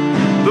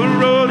 The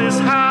road is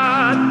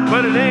hard,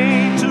 but it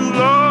ain't too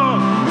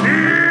long. The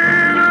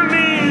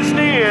enemy's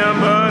near,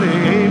 but he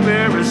ain't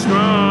very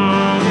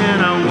strong.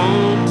 And I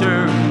won't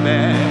turn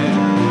back.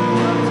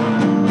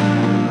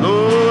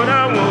 Lord,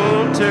 I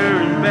won't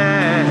turn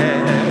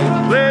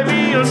back. Play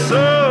me a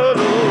solo.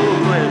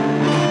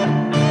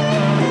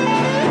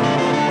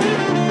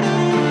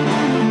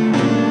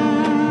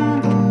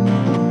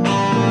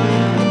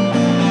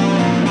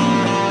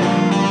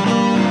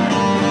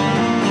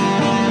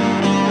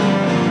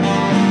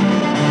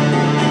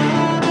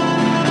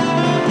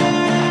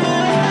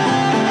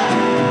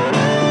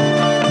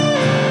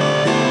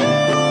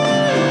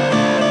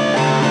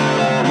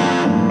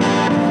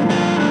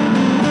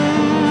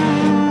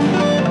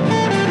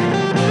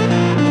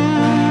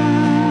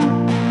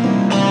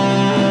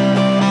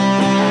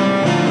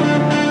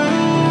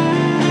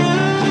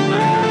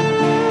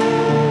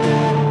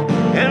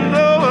 And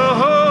though a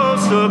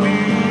host of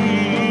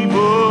evil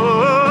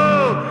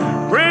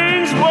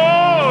brings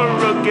war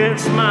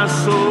against my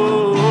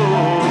soul,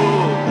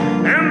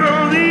 and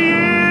though the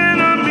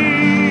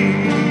enemy,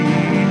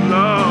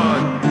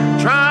 Lord,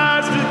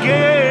 tries to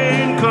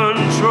gain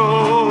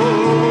control,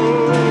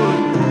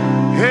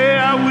 hey,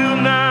 I will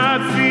not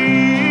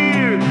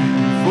fear,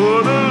 for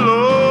the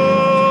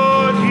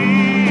Lord,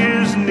 He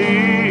is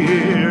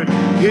near.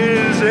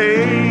 His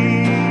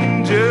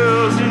angels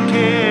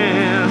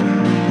encamp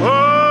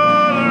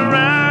all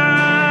around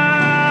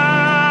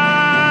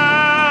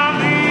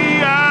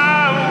me. I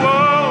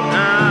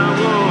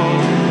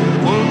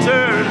won't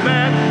turn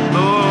back.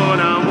 Lord,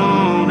 I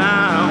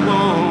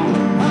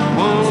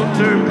won't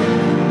turn back.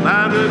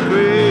 By the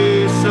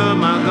grace of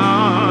my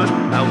God,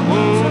 I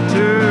won't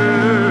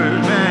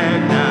turn back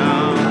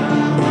now.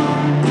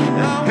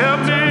 Help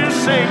me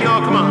sing,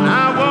 y'all, come on.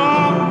 I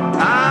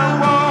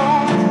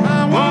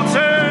won't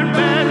turn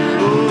back.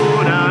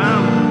 Lord, I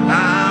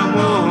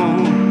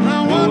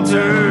won't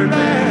turn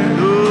back.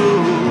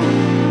 Lord,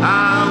 I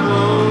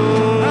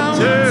won't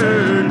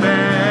turn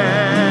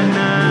back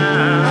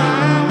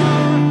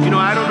now. You know,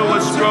 I don't know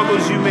what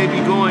struggles you may be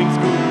going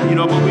through,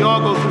 but we all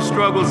go through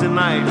struggles in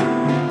life.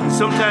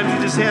 Sometimes you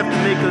just have to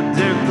make a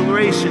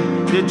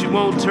declaration that you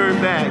won't turn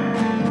back.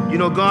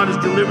 God has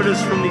delivered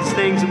us from these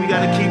things, and we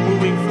got to keep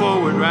moving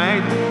forward,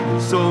 right?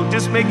 So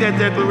just make that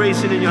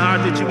declaration in your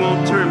heart that you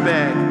won't turn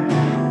back.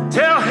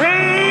 Tell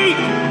hate,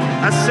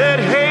 I said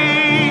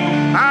hate,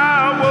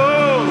 I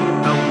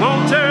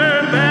won't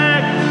turn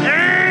back.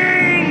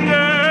 Anger,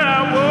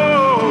 I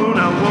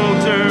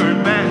won't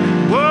turn back.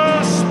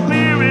 Oh,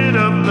 spirit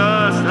of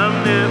lust,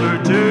 I'm never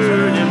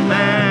turning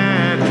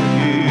back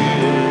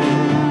again.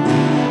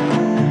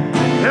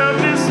 Help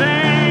me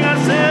sing, I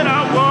said I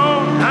won't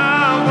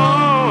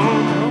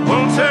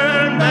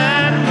turn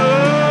back.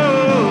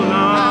 Oh,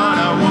 Lord,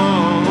 I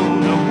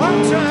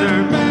won't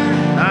turn back.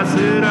 I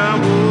said I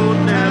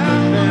won't, never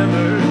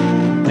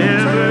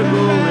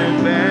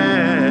going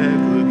back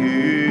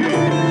again.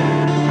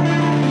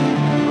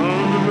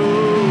 On the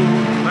road,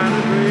 by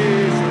the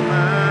grace of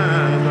my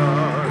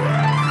God.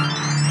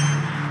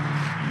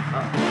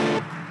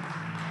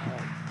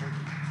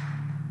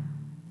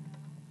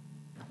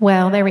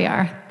 Well, there we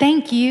are.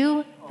 Thank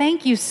you.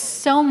 Thank you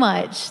so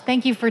much.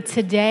 Thank you for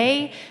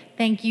today.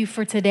 Thank you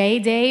for today,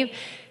 Dave.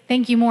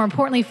 Thank you, more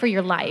importantly, for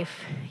your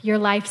life. Your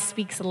life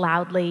speaks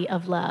loudly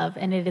of love,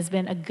 and it has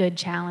been a good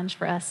challenge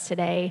for us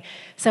today.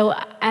 So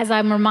as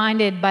I'm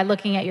reminded by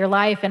looking at your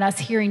life and us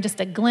hearing just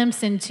a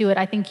glimpse into it,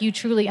 I think you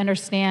truly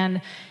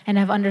understand and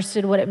have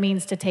understood what it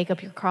means to take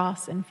up your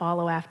cross and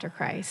follow after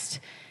Christ.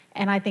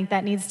 And I think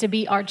that needs to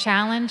be our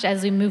challenge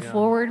as we move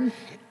forward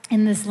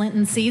in this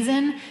Lenten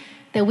season,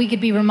 that we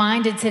could be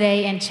reminded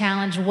today and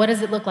challenged, what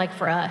does it look like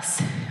for us?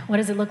 What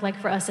does it look like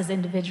for us as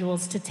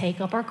individuals to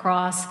take up our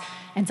cross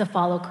and to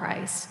follow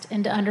Christ?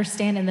 And to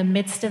understand in the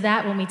midst of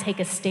that, when we take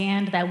a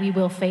stand, that we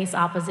will face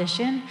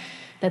opposition,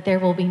 that there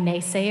will be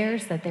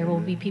naysayers, that there will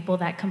be people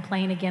that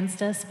complain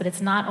against us. But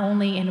it's not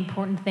only an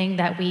important thing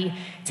that we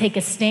take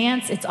a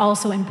stance, it's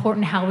also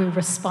important how we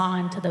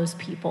respond to those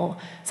people.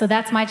 So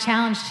that's my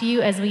challenge to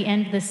you as we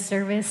end this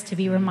service, to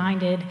be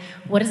reminded,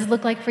 what does it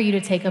look like for you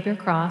to take up your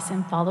cross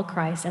and follow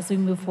Christ as we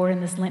move forward in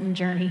this Lenten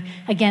journey?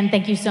 Again,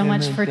 thank you so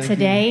much for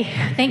today.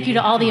 Thank you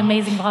to all the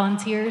amazing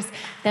volunteers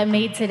that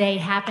made today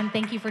happen.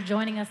 Thank you for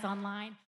joining us online.